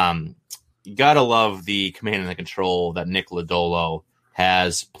 You gotta love the command and the control that Nick Lodolo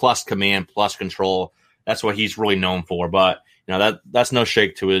has, plus command, plus control. That's what he's really known for. But that's no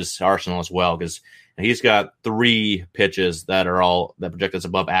shake to his arsenal as well, because he's got 3 pitches that project as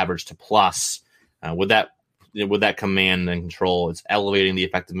above average to plus. With that command and control, it's elevating the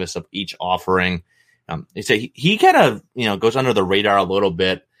effectiveness of each offering. He kind of goes under the radar a little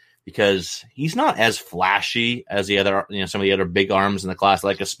bit because he's not as flashy as the other some of the other big arms in the class,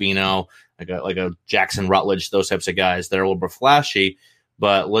 like a Espino, like a Jackson Rutledge, those types of guys that are a little bit flashy.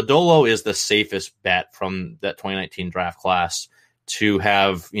 But Lodolo is the safest bet from that 2019 draft class to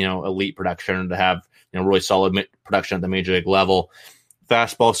have elite production, to have really solid production at the major league level.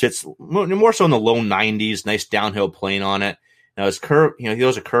 Fastball sits more so in the low 90s, nice downhill plane on it. Now his curve, he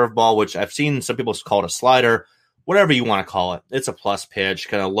throws a curveball, which I've seen some people call it a slider, whatever you want to call it. It's a plus pitch,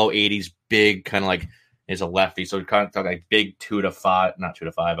 kind of low 80s, big, kind of like is a lefty. So kind of like big 10-5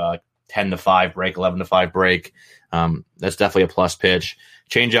 break, 11-5 break. That's definitely a plus pitch.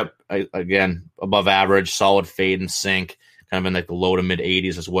 Changeup, again, above average, solid fade and sink, kind of in like the low to mid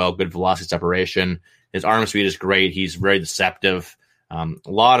 80s as well. Good velocity separation. His arm speed is great. He's very deceptive. A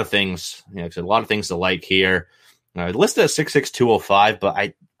lot of things, a lot of things to like here. Listed at 6'6", 205,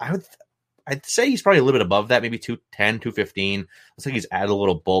 but I'd say he's probably a little bit above that, maybe 210, 215. Looks like he's added a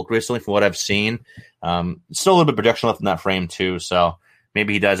little bulk recently from what I've seen. Still a little bit of projection left in that frame too, so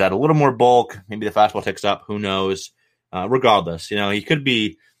maybe he does add a little more bulk. Maybe the fastball ticks up. Who knows? Regardless, he could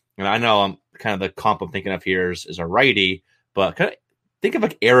be, I know I'm kind of the comp I'm thinking of here is a righty, but kind of think of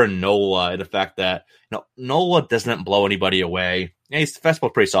like Aaron Nola and the fact that Nola doesn't blow anybody away. Yeah, his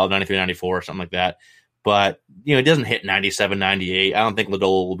fastball pretty solid, 93, 94, something like that. But, he doesn't hit 97, 98. I don't think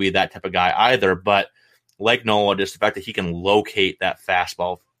Lodolo will be that type of guy either. But like Nola, just the fact that he can locate that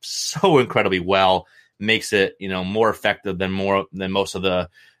fastball so incredibly well makes it, more effective than most of the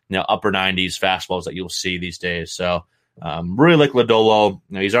upper 90s fastballs that you'll see these days. So really like Lodolo.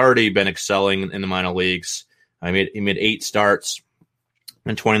 He's already been excelling in the minor leagues. He made 8 starts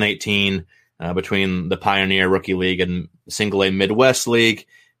in 2019 between the Pioneer Rookie League and Single A Midwest League.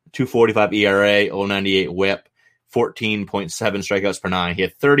 2.45 ERA, 0.98 WHIP, 14.7 strikeouts per 9. He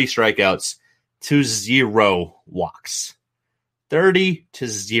had 30 strikeouts to 0 walks. 30 to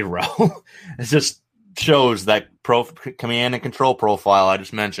 0. It just shows that command and control profile I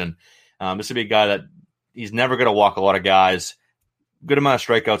just mentioned. This would be a guy that he's never going to walk a lot of guys. Good amount of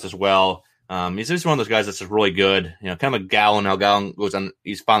strikeouts as well. He's just one of those guys that's just really good. Kind of a Gallen. How Gallen goes on,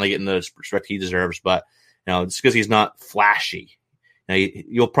 he's finally getting the respect he deserves, but it's because he's not flashy.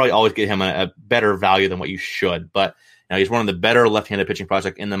 You'll probably always get him a better value than what you should, but he's one of the better left-handed pitching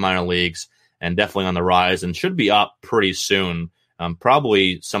prospects in the minor leagues and definitely on the rise and should be up pretty soon,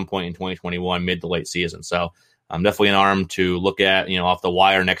 probably some point in 2021, mid to late season. So definitely an arm to look at, off the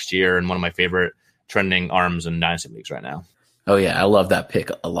wire next year and one of my favorite trending arms in Dynasty Leagues right now. Oh, yeah, I love that pick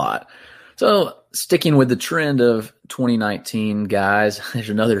a lot. So sticking with the trend of 2019 guys, there's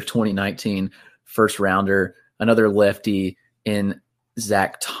another 2019 first rounder, another lefty in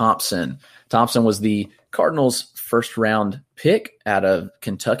Zach Thompson. Thompson was the Cardinals' first round pick out of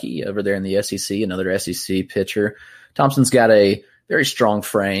Kentucky over there in the SEC, another SEC pitcher. Thompson's got a very strong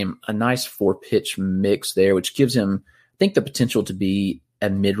frame, a nice 4-pitch mix there, which gives him, I think, the potential to be a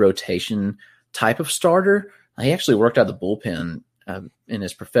mid-rotation type of starter. He actually worked out the bullpen in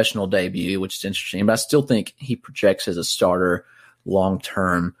his professional debut, which is interesting, but I still think he projects as a starter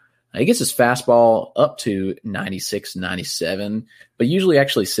long-term. He gets his fastball up to 96, 97, but usually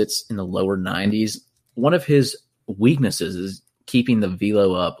actually sits in the lower 90s. One of his weaknesses is keeping the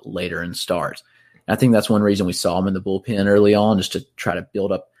velo up later in starts. I think that's one reason we saw him in the bullpen early on, just to try to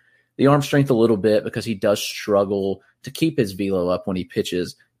build up the arm strength a little bit, because he does struggle to keep his velo up when he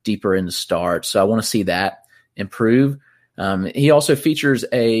pitches deeper into starts. So I want to see that improve. He also features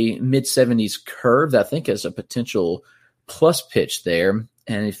a mid-70s curve that I think has a potential plus pitch there,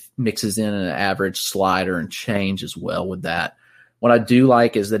 and it mixes in an average slider and change as well with that. What I do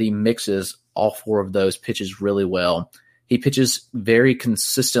like is that he mixes all 4 of those pitches really well. He pitches very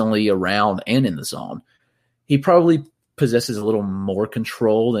consistently around and in the zone. He probably possesses a little more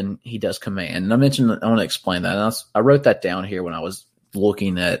control than he does command. And I want to explain that. And I wrote that down here when I was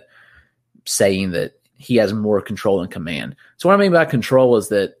looking at saying that he has more control than command. So what I mean by control is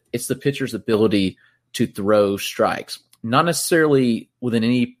that it's the pitcher's ability to throw strikes, not necessarily within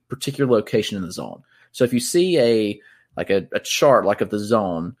any particular location in the zone. So if you see a chart like of the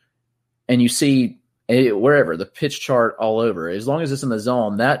zone, and you see wherever the pitch chart all over, as long as it's in the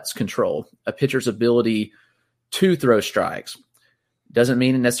zone, that's control. A pitcher's ability to throw strikes doesn't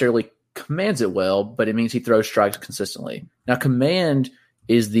mean it necessarily commands it well, but it means he throws strikes consistently. Now, command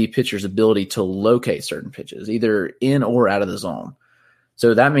is the pitcher's ability to locate certain pitches, either in or out of the zone.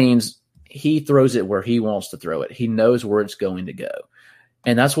 So that means he throws it where he wants to throw it. He knows where it's going to go.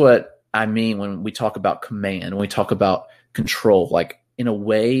 And that's what I mean when we talk about command, when we talk about control. Like, in a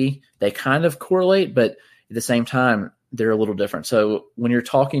way, they kind of correlate, but at the same time, they're a little different. So when you're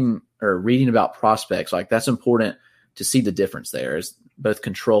talking or reading about prospects, like, that's important to see the difference there, is both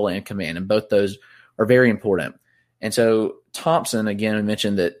control and command, and both those are very important. And so Thompson, again, I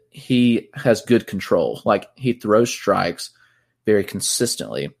mentioned that he has good control. Like, he throws strikes very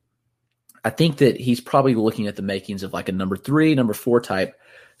consistently. I think that he's probably looking at the makings of like a number 3, number 4 type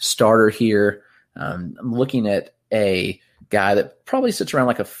starter here. I'm looking at a guy that probably sits around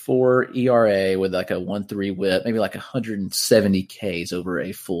like a 4 ERA with like a 1.3 WHIP, maybe like 170 Ks over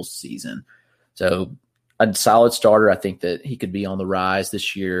a full season. So a solid starter. I think that he could be on the rise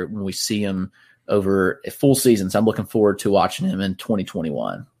this year when we see him over a full season. So I'm looking forward to watching him in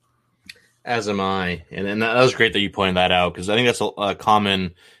 2021. As am I. And that was great that you pointed that out, because I think that's a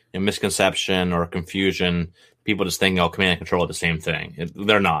common misconception or confusion. People just think, command and control are the same thing.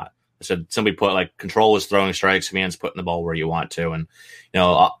 They're not. I said somebody put like control is throwing strikes, command's putting the ball where you want to. And, a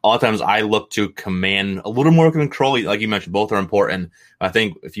lot of times I look to command a little more control. Like you mentioned, both are important. I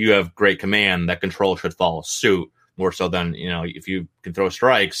think if you have great command, that control should follow suit more so than, if you can throw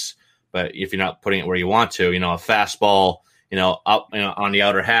strikes, but if you're not putting it where you want to, a fastball, up on the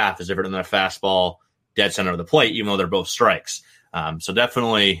outer half is different than a fastball dead center of the plate, even though they're both strikes. So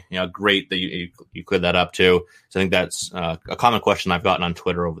definitely, great that you cleared that up too. So I think that's a common question I've gotten on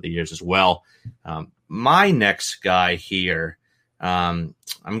Twitter over the years as well. My next guy here, I'm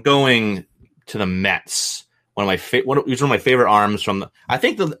going to the Mets. He's one of my favorite arms I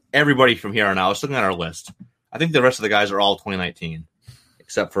think everybody from here on out, I was looking at our list. I think the rest of the guys are all 2019,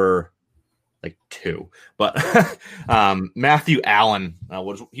 except for like two. But Matthew Allen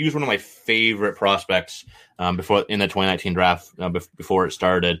he was one of my favorite prospects before in the 2019 draft before it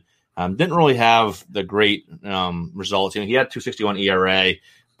started. Didn't really have the great results. He had 2.61 ERA,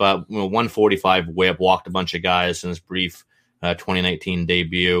 but 145 WHIP, walked a bunch of guys in his brief 2019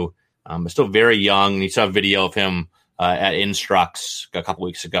 debut. But still very young. You saw a video of him at Instructs a couple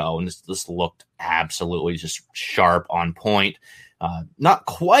weeks ago, and this looked absolutely just sharp, on point. Not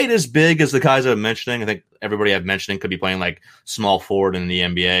quite as big as the guys I'm mentioning. I think everybody I'm mentioning could be playing like small forward in the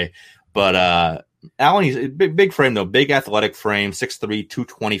NBA. But Allen, he's a big frame, though. Big athletic frame, 6'3",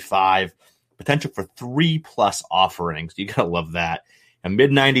 225. Potential for 3+ offerings. You got to love that. A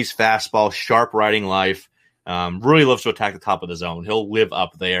mid-90s fastball, sharp riding life. Really loves to attack the top of the zone. He'll live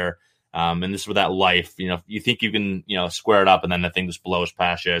up there. And this is with that life. You think you can, square it up, and then the thing just blows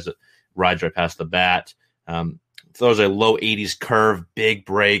past you as it rides right past the bat. Throws a low 80s curve, big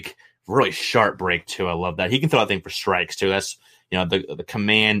break, really sharp break too. I love that. He can throw that thing for strikes too. That's the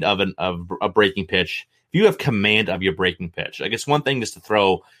command of a breaking pitch. If you have command of your breaking pitch, I guess one thing is to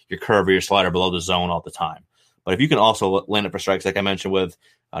throw your curve or your slider below the zone all the time. But if you can also land it for strikes, like I mentioned with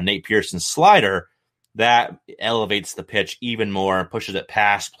Nate Pearson's slider, that elevates the pitch even more, pushes it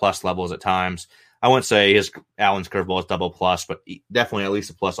past plus levels at times. I wouldn't say Allen's curveball is double plus, but definitely at least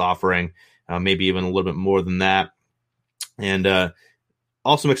a plus offering, maybe even a little bit more than that. And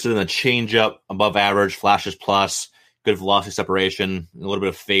also mixed in a changeup, above average, flashes plus, good velocity separation, a little bit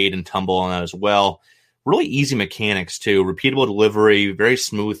of fade and tumble on that as well. Really easy mechanics too, repeatable delivery, very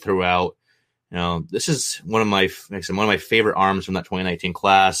smooth throughout. This is one of my favorite arms from that 2019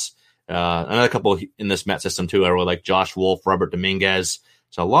 class. Another couple in this Met system too. I really like Josh Wolf, Robert Dominguez.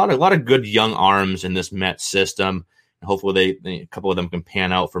 So a lot of good young arms in this Mets system. And hopefully a couple of them can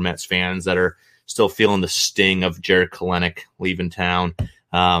pan out for Mets fans that are still feeling the sting of Jared Kelenic leaving town.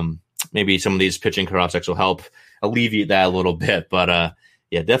 Maybe some of these pitching prospects will help alleviate that a little bit. But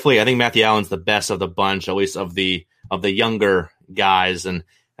yeah, definitely, I think Matthew Allen's the best of the bunch, at least of the younger guys. And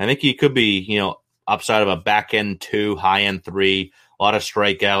I think he could be, upside of a back end 2, high end 3. A lot of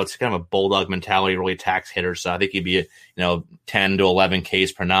strikeouts, kind of a bulldog mentality, really attacks hitters. So I think he'd be, 10 to 11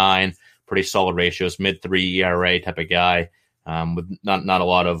 Ks per 9, pretty solid ratios, mid-3 ERA type of guy, with not a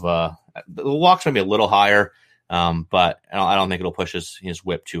lot of the walks might be a little higher, but I don't think it'll push his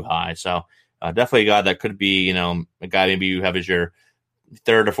whip too high. So definitely a guy that could be, a guy maybe you have as your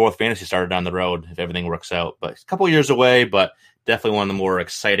third or fourth fantasy starter down the road if everything works out. But a couple of years away, but definitely one of the more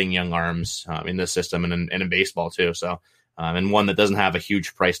exciting young arms in this system and in baseball too. So. And one that doesn't have a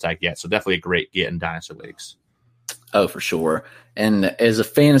huge price tag yet. So definitely a great get in dynasty leagues. Oh, for sure. And as a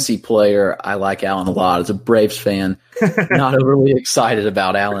fantasy player, I like Allen a lot. As a Braves fan, not overly excited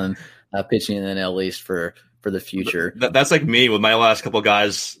about Allen pitching in the NL East for the future. That's like me with my last couple of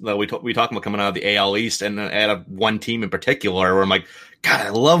guys that we talk about coming out of the AL East, and at one team in particular where I'm like, God, I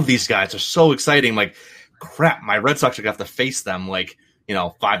love these guys. They're so exciting. I'm like, crap, my Red Sox are going to have to face them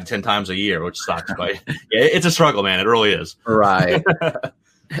 5 to 10 times a year, which sucks. But yeah, it's a struggle, man. It really is. Right.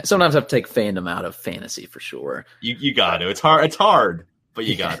 Sometimes I have to take fandom out of fantasy for sure. You got to. It's hard, but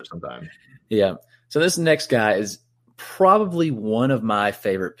you got to sometimes. Yeah. So this next guy is probably one of my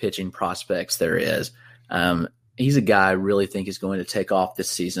favorite pitching prospects there is. He's a guy I really think is going to take off this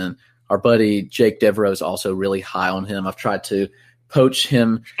season. Our buddy Jake Devereaux is also really high on him. I've tried to poach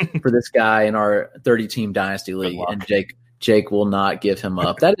him for this guy in our 30-team dynasty league, and Jake will not give him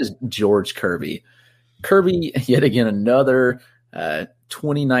up. That is George Kirby. Kirby, yet again, another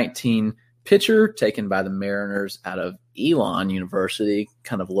 2019 pitcher taken by the Mariners out of Elon University,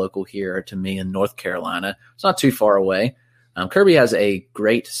 kind of local here to me in North Carolina. It's not too far away. Kirby has a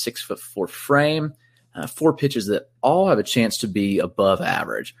great 6'4" frame, 4 pitches that all have a chance to be above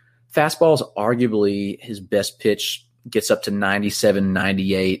average. Fastball is arguably his best pitch, gets up to 97,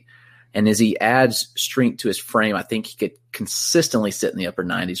 98. And as he adds strength to his frame, I think he could consistently sit in the upper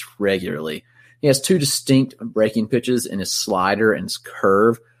 90s regularly. He has 2 distinct breaking pitches in his slider and his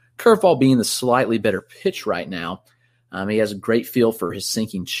curve. curveball being the slightly better pitch right now. He has a great feel for his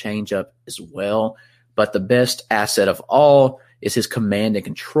sinking changeup as well. But the best asset of all is his command and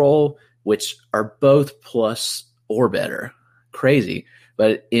control, which are both plus or better. Crazy.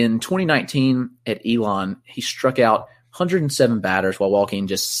 But in 2019 at Elon, he struck out 107 batters while walking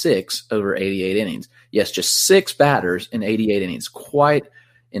just 6 over 88 innings. Yes, just 6 batters in 88 innings. Quite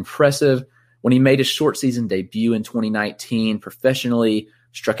impressive. When he made his short season debut in 2019 professionally,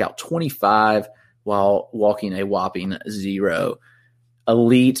 struck out 25 while walking a whopping 0.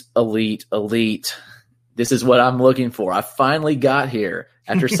 Elite, elite, elite. This is what I'm looking for. I finally got here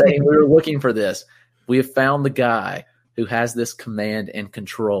after saying we were looking for this. We have found the guy who has this command and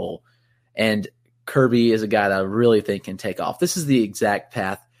control. And Kirby is a guy that I really think can take off. This is the exact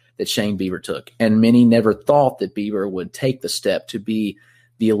path that Shane Bieber took. And many never thought that Bieber would take the step to be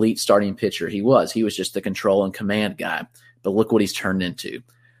the elite starting pitcher he was. He was just the control and command guy. But look what he's turned into.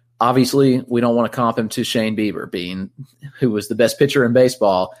 Obviously, we don't want to comp him to Shane Bieber, who was the best pitcher in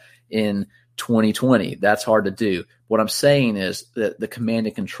baseball in 2020. That's hard to do. What I'm saying is that the command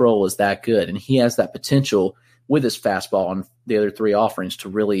and control is that good, and he has that potential with his fastball and the other 3 offerings to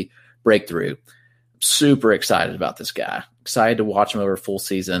really break through. Super excited about this guy. Excited to watch him over a full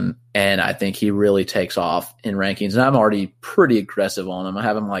season, and I think he really takes off in rankings. And I'm already pretty aggressive on him. I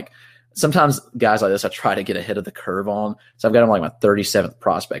have him sometimes guys like this I try to get ahead of the curve on. So I've got him like my 37th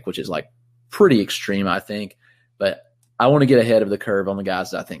prospect, which is pretty extreme, I think. But I want to get ahead of the curve on the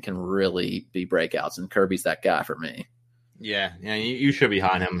guys that I think can really be breakouts, and Kirby's that guy for me. Yeah, you should be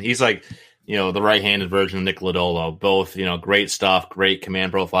behind him. He's the right-handed version of Nick Lodolo. Both, great stuff, great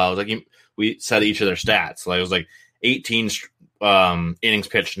command profiles. We said each of their stats. It was 18 innings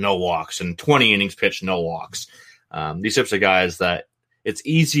pitched, no walks, and 20 innings pitched, no walks. These types of guys that it's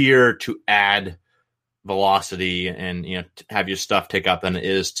easier to add velocity and have your stuff take up than it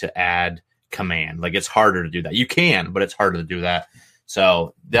is to add command. It's harder to do that. You can, but it's harder to do that.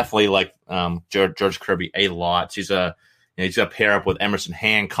 So definitely George Kirby a lot. He's a pair up with Emerson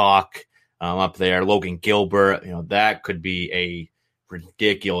Hancock up there, Logan Gilbert. That could be a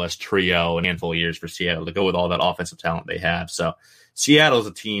ridiculous trio in a handful of years for Seattle to go with all that offensive talent they have. So Seattle's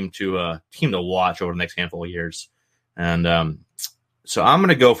a team to watch over the next handful of years. And so I'm going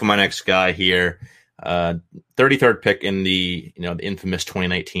to go for my next guy here. 33rd pick in the infamous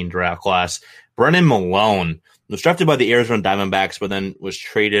 2019 draft class, Brennan Malone was drafted by the Arizona Diamondbacks, but then was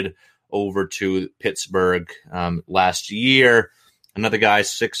traded over to Pittsburgh last year. Another guy,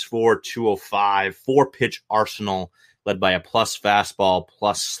 6'4", 205, 4-pitch arsenal led by a plus fastball,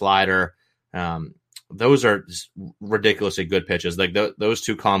 plus slider. Those are ridiculously good pitches. Those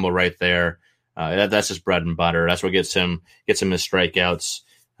two combo right there. That's his bread and butter. That's what gets him his strikeouts.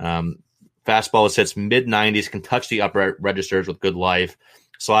 Fastball hits mid-90s, can touch the upper registers with good life.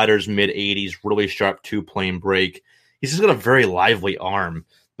 Sliders mid-80s, really sharp 2-plane break. He's just got a very lively arm.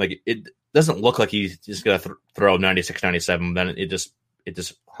 It doesn't look like he's just going to throw 96, 97. Then it just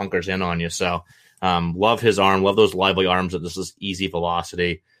hunkers in on you. So love his arm. Love those lively arms. This is easy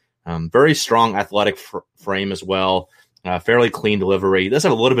velocity. Very strong athletic frame as well. Fairly clean delivery. He does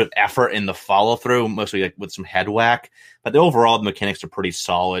have a little bit of effort in the follow-through, mostly with some head whack. But the overall mechanics are pretty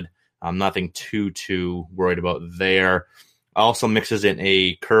solid. Nothing too worried about there. Also mixes in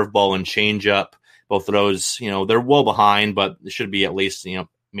a curveball and changeup. Both of those, they're well behind, but it should be at least,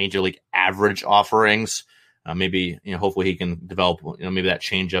 major league average offerings. Maybe, hopefully he can develop, maybe that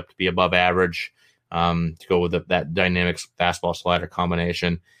changeup to be above average to go with that dynamic fastball slider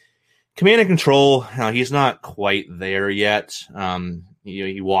combination. Command and control, he's not quite there yet.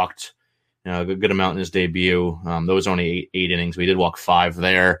 He walked a good amount in his debut. Those only eight innings. We did walk 5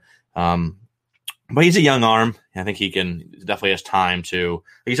 there. But he's a young arm. I think he definitely has time to.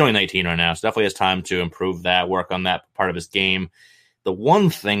 He's only 19 right now, so definitely has time to improve that, work on that part of his game. The one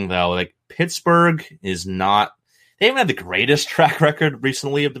thing, though, Pittsburgh is not. They haven't had the greatest track record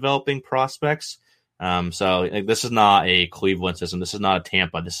recently of developing prospects. So this is not a Cleveland system. This is not a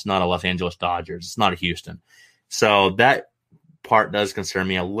Tampa. This is not a Los Angeles Dodgers. It's not a Houston. So that part does concern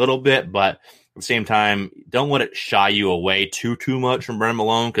me a little bit, but at the same time, don't let it shy you away too much from Brennan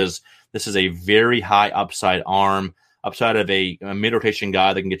Malone, because this is a very high upside arm, upside of a mid-rotation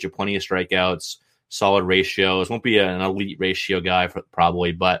guy that can get you plenty of strikeouts, solid ratios. Won't be an elite ratio guy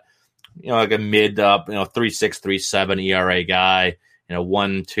probably, but a mid-up, 3.6, 3.7 ERA guy,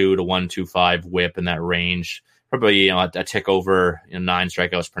 1.2 to 1.25 whip in that range. Probably a tick over 9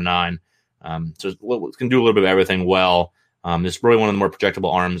 strikeouts per 9. So it can do a little bit of everything well. It's really one of the more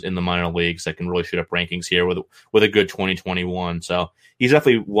projectable arms in the minor leagues that can really shoot up rankings here with a good 2021. So he's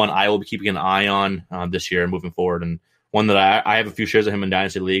definitely one I will be keeping an eye on this year moving forward, and one that I have a few shares of him in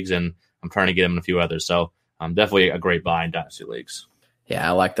dynasty leagues, and I'm trying to get him in a few others. So definitely a great buy in dynasty leagues. Yeah,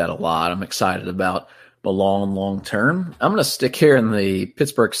 I like that a lot. I'm excited about the long term. I'm going to stick here in the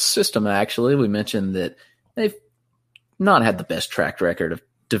Pittsburgh system, actually. We mentioned that they've not had the best track record of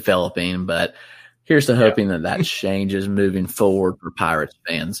developing, but here's to hoping that changes moving forward for Pirates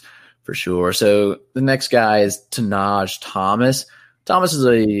fans for sure. So the next guy is Tanaj Thomas. Thomas is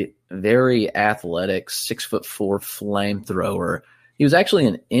a very athletic 6'4" flamethrower. He was actually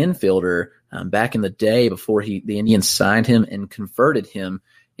an infielder back in the day before the Indians signed him and converted him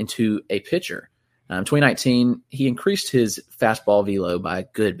into a pitcher. 2019, he increased his fastball velo by a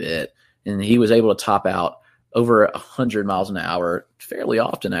good bit, and he was able to top out over 100 miles an hour fairly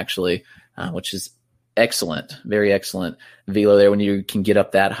often, actually, which is excellent, very excellent velo there when you can get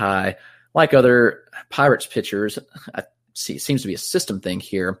up that high. Like other Pirates pitchers, I see it seems to be a system thing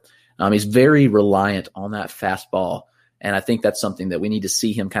here. He's very reliant on that fastball, and I think that's something that we need to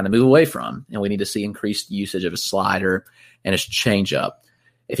see him kind of move away from, and we need to see increased usage of his slider and his changeup.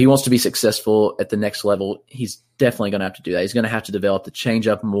 If he wants to be successful at the next level, he's definitely going to have to do that. He's going to have to develop the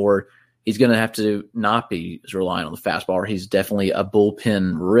changeup more. He's going to have to not be as reliant on the fastball, or he's definitely a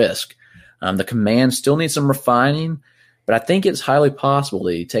bullpen risk. The command still needs some refining, but I think it's highly possible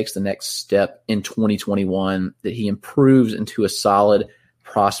that he takes the next step in 2021, that he improves into a solid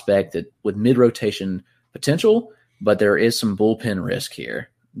prospect that with mid-rotation potential, but there is some bullpen risk here.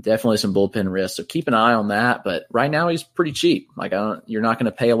 Definitely some bullpen risk. So keep an eye on that. But right now he's pretty cheap. You're not going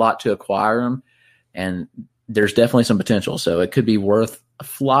to pay a lot to acquire him, and there's definitely some potential. So it could be worth a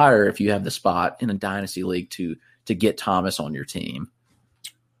flyer if you have the spot in a dynasty league to get Thomas on your team.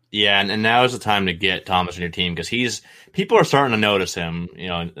 Yeah, and now is the time to get Thomas on your team because people are starting to notice him.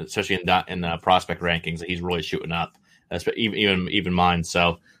 Especially in the prospect rankings, that he's really shooting up. Even mine.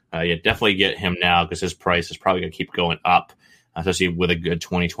 So definitely get him now because his price is probably going to keep going up, especially with a good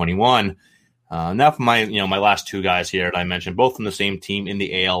 2021. Now for my last two guys here that I mentioned, both from the same team in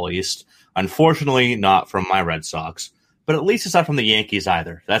the AL East. Unfortunately, not from my Red Sox, but at least it's not from the Yankees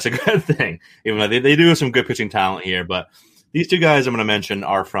either. That's a good thing, even though they do have some good pitching talent here. But these two guys I'm going to mention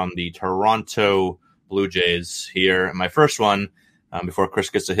are from the Toronto Blue Jays here. And my first one, before Chris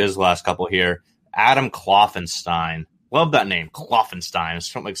gets to his last couple here, Adam Kloffenstein. Love that name, Kloffenstein.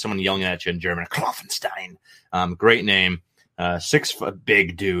 It's like someone yelling at you in German. Kloffenstein. Great name.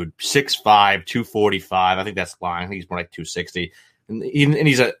 Big dude, 6'5", 245. I think that's lying. I think he's more like 260. And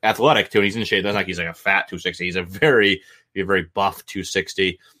he's athletic too. And he's in shape. That's like he's like a fat 260. He's a very buff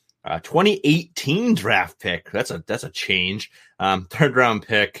 260. 2018 draft pick. That's a change. Third round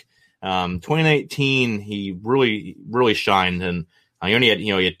pick. 2019 he really shined, and he only had he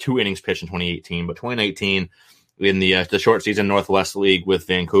had 2 innings pitched in 2018, but 2019 in the short season Northwest League with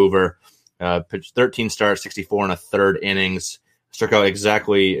Vancouver, pitched 13 starts, 64 and a third innings, struck out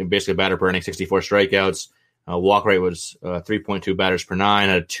basically a batter per inning, 64 strikeouts. Walk rate was 3.2 batters per 9,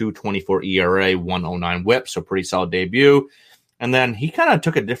 had a 2.24 ERA, 1.09 WHIP, so pretty solid debut. And then he kind of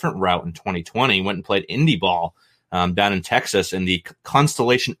took a different route in 2020. He went and played indie ball down in Texas in the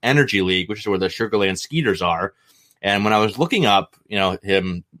Constellation Energy League, which is where the Sugarland Skeeters are. And when I was looking up,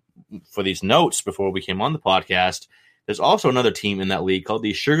 him for these notes before we came on the podcast, there's also another team in that league called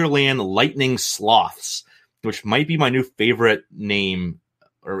the Sugarland Lightning Sloths, which might be my new favorite name,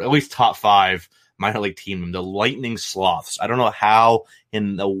 or at least top 5 minor league team, the Lightning Sloths. I don't know how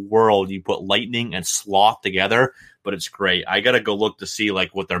in the world you put lightning and sloth together, but it's great. I got to go look to see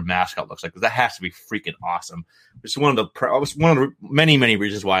what their mascot looks like, because that has to be freaking awesome. It's one of the many, many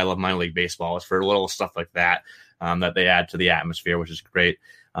reasons why I love minor league baseball, is for little stuff like that that they add to the atmosphere, which is great.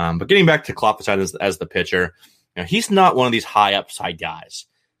 But getting back to Kloppstein as the pitcher, he's not one of these high upside guys.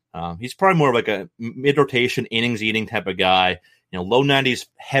 He's probably more of like a mid-rotation, innings-eating type of guy. Low 90s,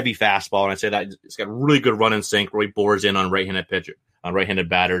 heavy fastball, and I'd say that it's got really good run and sink, really bores in on right-handed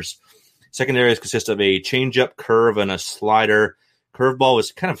batters. Secondaries consist of a changeup, curve, and a slider. Curveball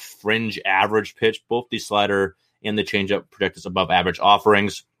is kind of fringe average pitch. Both the slider and the changeup project as above average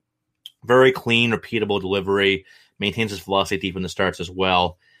offerings. Very clean, repeatable delivery. Maintains his velocity deep in the starts as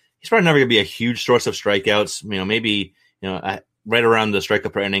well. He's probably never going to be a huge source of strikeouts. Maybe right around the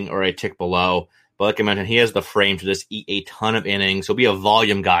strikeout per inning or a tick below. But like I mentioned, he has the frame to just eat a ton of innings. He'll be a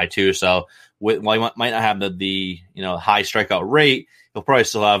volume guy too. So while he might not have the high strikeout rate, he'll probably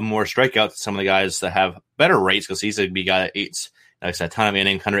still have more strikeouts than some of the guys that have better rates, because he's going to be a guy that eats, like I said, a ton of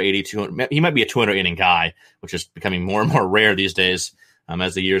innings, 180, 200. He might be a 200 inning guy, which is becoming more and more rare these days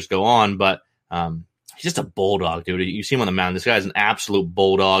as the years go on. But he's just a bulldog, dude. You see him on the mound. This guy's an absolute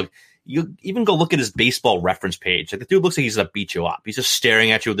bulldog. You even go look at his baseball reference page. The dude looks like he's going to beat you up. He's just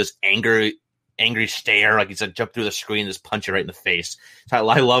staring at you with this angry stare, like he's like jump through the screen, just punch you right in the face. So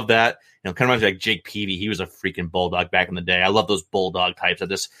I love that. Kind of reminds me like Jake Peavy. He was a freaking bulldog back in the day. I love those bulldog types that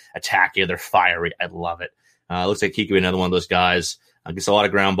just attack you. They're fiery. I love it. Looks like he could be another one of those guys. Gets a lot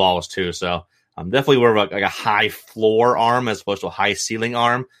of ground balls too. So definitely more of like a high floor arm as opposed to a high ceiling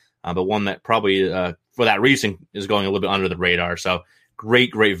arm, but one that probably for that reason is going a little bit under the radar. So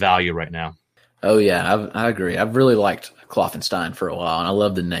great value right now. Oh yeah, I agree. I've really liked Kloffenstein for a while, and I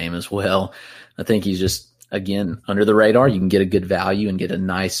love the name as well. I think he's just, again, under the radar. You can get a good value and get a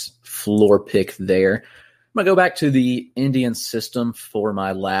nice floor pick there. I'm going to go back to the Indian system for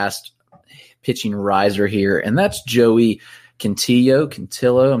my last pitching riser here, and that's Joey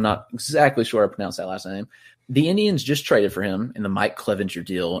Cantillo. I'm not exactly sure I pronounced that last name. The Indians just traded for him in the Mike Clevenger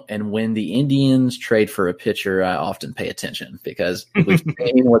deal, and when the Indians trade for a pitcher, I often pay attention because we've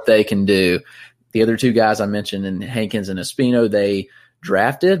seen what they can do. The other two guys I mentioned, in Hankins and Espino, they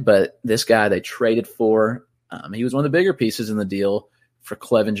drafted, but this guy they traded for. He was one of the bigger pieces in the deal for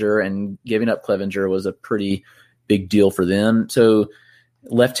Clevenger, and giving up Clevenger was a pretty big deal for them. So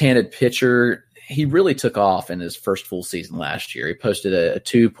left-handed pitcher, he really took off in his first full season last year. He posted a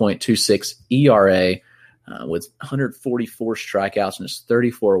 2.26 ERA with 144 strikeouts and just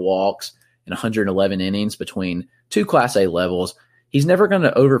 34 walks and 111 innings between two Class A levels. He's never going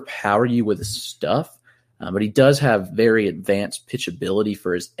to overpower you with his stuff, but he does have very advanced pitchability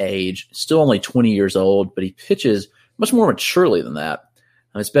for his age. Still only 20 years old, but he pitches much more maturely than that.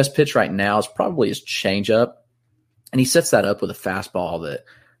 His best pitch right now is probably his changeup, and he sets that up with a fastball that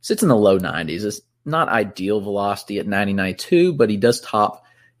sits in the low 90s. It's not ideal velocity at 90-92, but he does top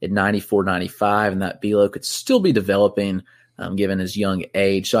at 94-95, and that velo could still be developing given his young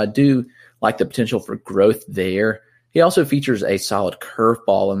age. So I do like the potential for growth there. He also features a solid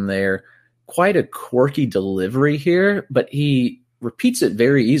curveball in there. Quite a quirky delivery here, but he repeats it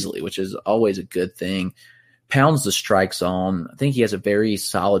very easily, which is always a good thing. Pounds the strike zone. I think he has a very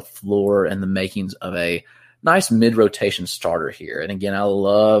solid floor and the makings of a nice mid-rotation starter here. And again, I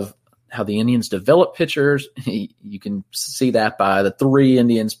love how the Indians develop pitchers. You can see that by the three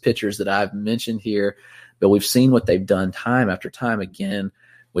Indians pitchers that I've mentioned here, but we've seen what they've done time after time again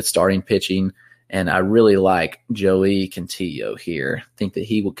with starting pitching. And I really like Joey Cantillo here. I think that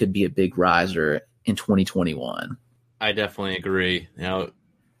he could be a big riser in 2021. I definitely agree.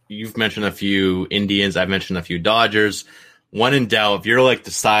 You've mentioned a few Indians. I've mentioned a few Dodgers. When in doubt, if you're like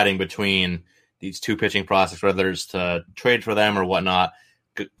deciding between these two pitching prospects, whether it's to trade for them or whatnot,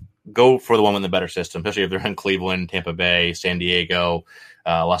 go for the one with the better system, especially if they're in Cleveland, Tampa Bay, San Diego,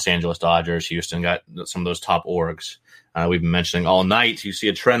 Los Angeles Dodgers, Houston, got some of those top orgs. We've been mentioning all night. You see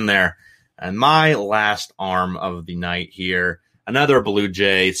a trend there. And my last arm of the night here, another Blue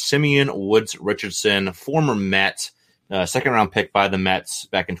Jay, Simeon Woods Richardson, former Met, second-round pick by the Mets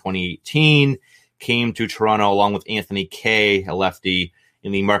back in 2018, came to Toronto along with Anthony Kay, a lefty,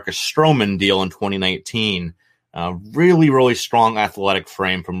 in the Marcus Stroman deal in 2019. Really strong athletic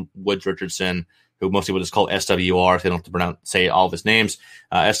frame from Woods Richardson, who mostly would just call SWR, so they don't have to say all of his names.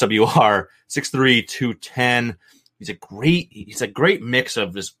 SWR, 6'3", 210. He's a great mix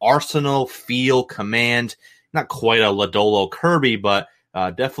of his arsenal, feel, command. Not quite a Lodolo Kirby, but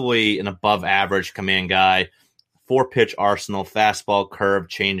definitely an above-average command guy. 4-pitch arsenal, fastball, curve,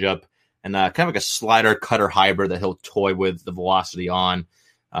 changeup, and kind of like a slider cutter hybrid that he'll toy with the velocity on.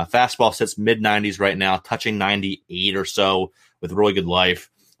 Fastball sits mid-90s right now, touching 98 or so with really good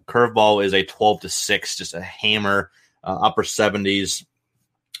life. Curveball is a 12-6, just a hammer, upper 70s.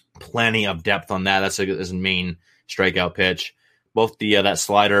 Plenty of depth on that. That's his main strikeout pitch. Both the that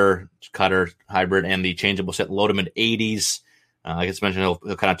slider, cutter, hybrid, and the changeable will sit low to mid 80s. Like I mentioned, he'll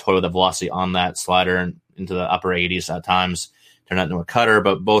kind of toy with the velocity on that slider and into the upper 80s at times. Turn that into a cutter,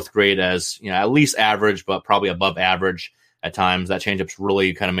 but both great as at least average, but probably above average at times. That changeup's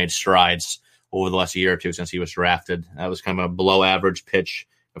really kind of made strides over the last year or two since he was drafted. That was kind of a below average pitch,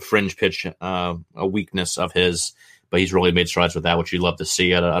 a fringe pitch, a weakness of his, but he's really made strides with that, which you love to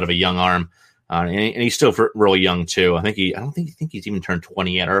see out of a young arm. And he's still really young too. I don't think he's even turned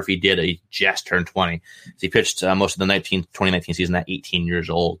 20 yet, or if he did, he just turned 20. So he pitched most of the 2019 season at 18 years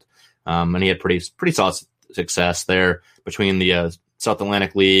old, and he had pretty solid success there between the South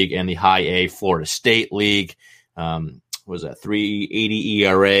Atlantic League and the High A Florida State League. Was a 3.80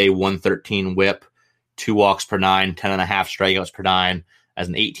 ERA, 113 WHIP, 2 walks per 9, 10.5 strikeouts per 9 as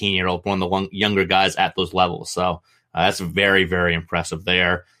an 18-year-old, one of the younger guys at those levels. So that's very, very impressive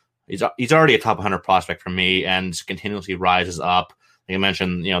there. He's already a top 100 prospect for me and continuously rises up. Like I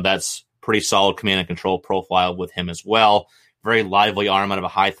mentioned, that's pretty solid command and control profile with him as well. Very lively arm out of a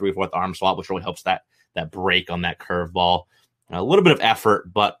high 3/4 arm slot, which really helps that break on that curveball. A little bit of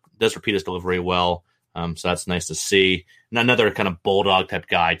effort, but does repeat his delivery well. So that's nice to see. And another kind of bulldog type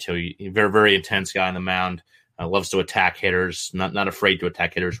guy too. Very, very intense guy on the mound. Loves to attack hitters. Not afraid to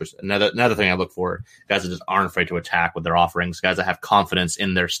attack hitters. Which another thing I look for, guys that just aren't afraid to attack with their offerings. Guys that have confidence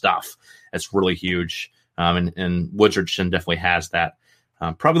in their stuff. That's really huge. And Woods Richardson definitely has that.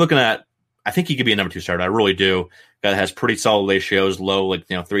 Probably looking at, I think he could be a number 2 starter. I really do. Guy that has pretty solid ratios, low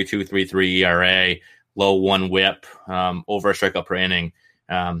 3.2, 3.3 ERA, low 1 WHIP, over a strikeout per inning.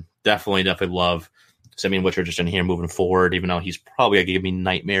 Definitely love Simeon Woods Richardson here moving forward, even though he's probably going to give me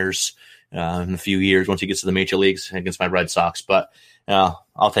nightmares in a few years once he gets to the major leagues against my Red Sox. But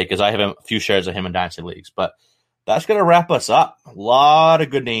I'll take it, because I have a few shares of him in Dynasty leagues. But that's going to wrap us up. A lot of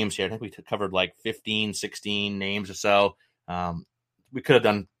good names here. I think we covered 15, 16 names or so. We could have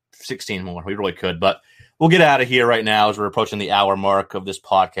done 16 more. We really could. But we'll get out of here right now as we're approaching the hour mark of this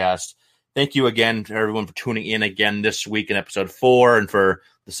podcast. Thank you again to everyone for tuning in again this week in episode 4 and for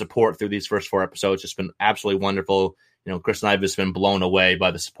the support through these first 4 episodes. It's been absolutely wonderful. Chris and I have just been blown away by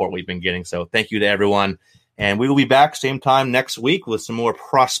the support we've been getting. So thank you to everyone. And we will be back same time next week with some more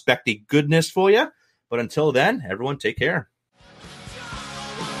prospecting goodness for you. But until then, everyone take care.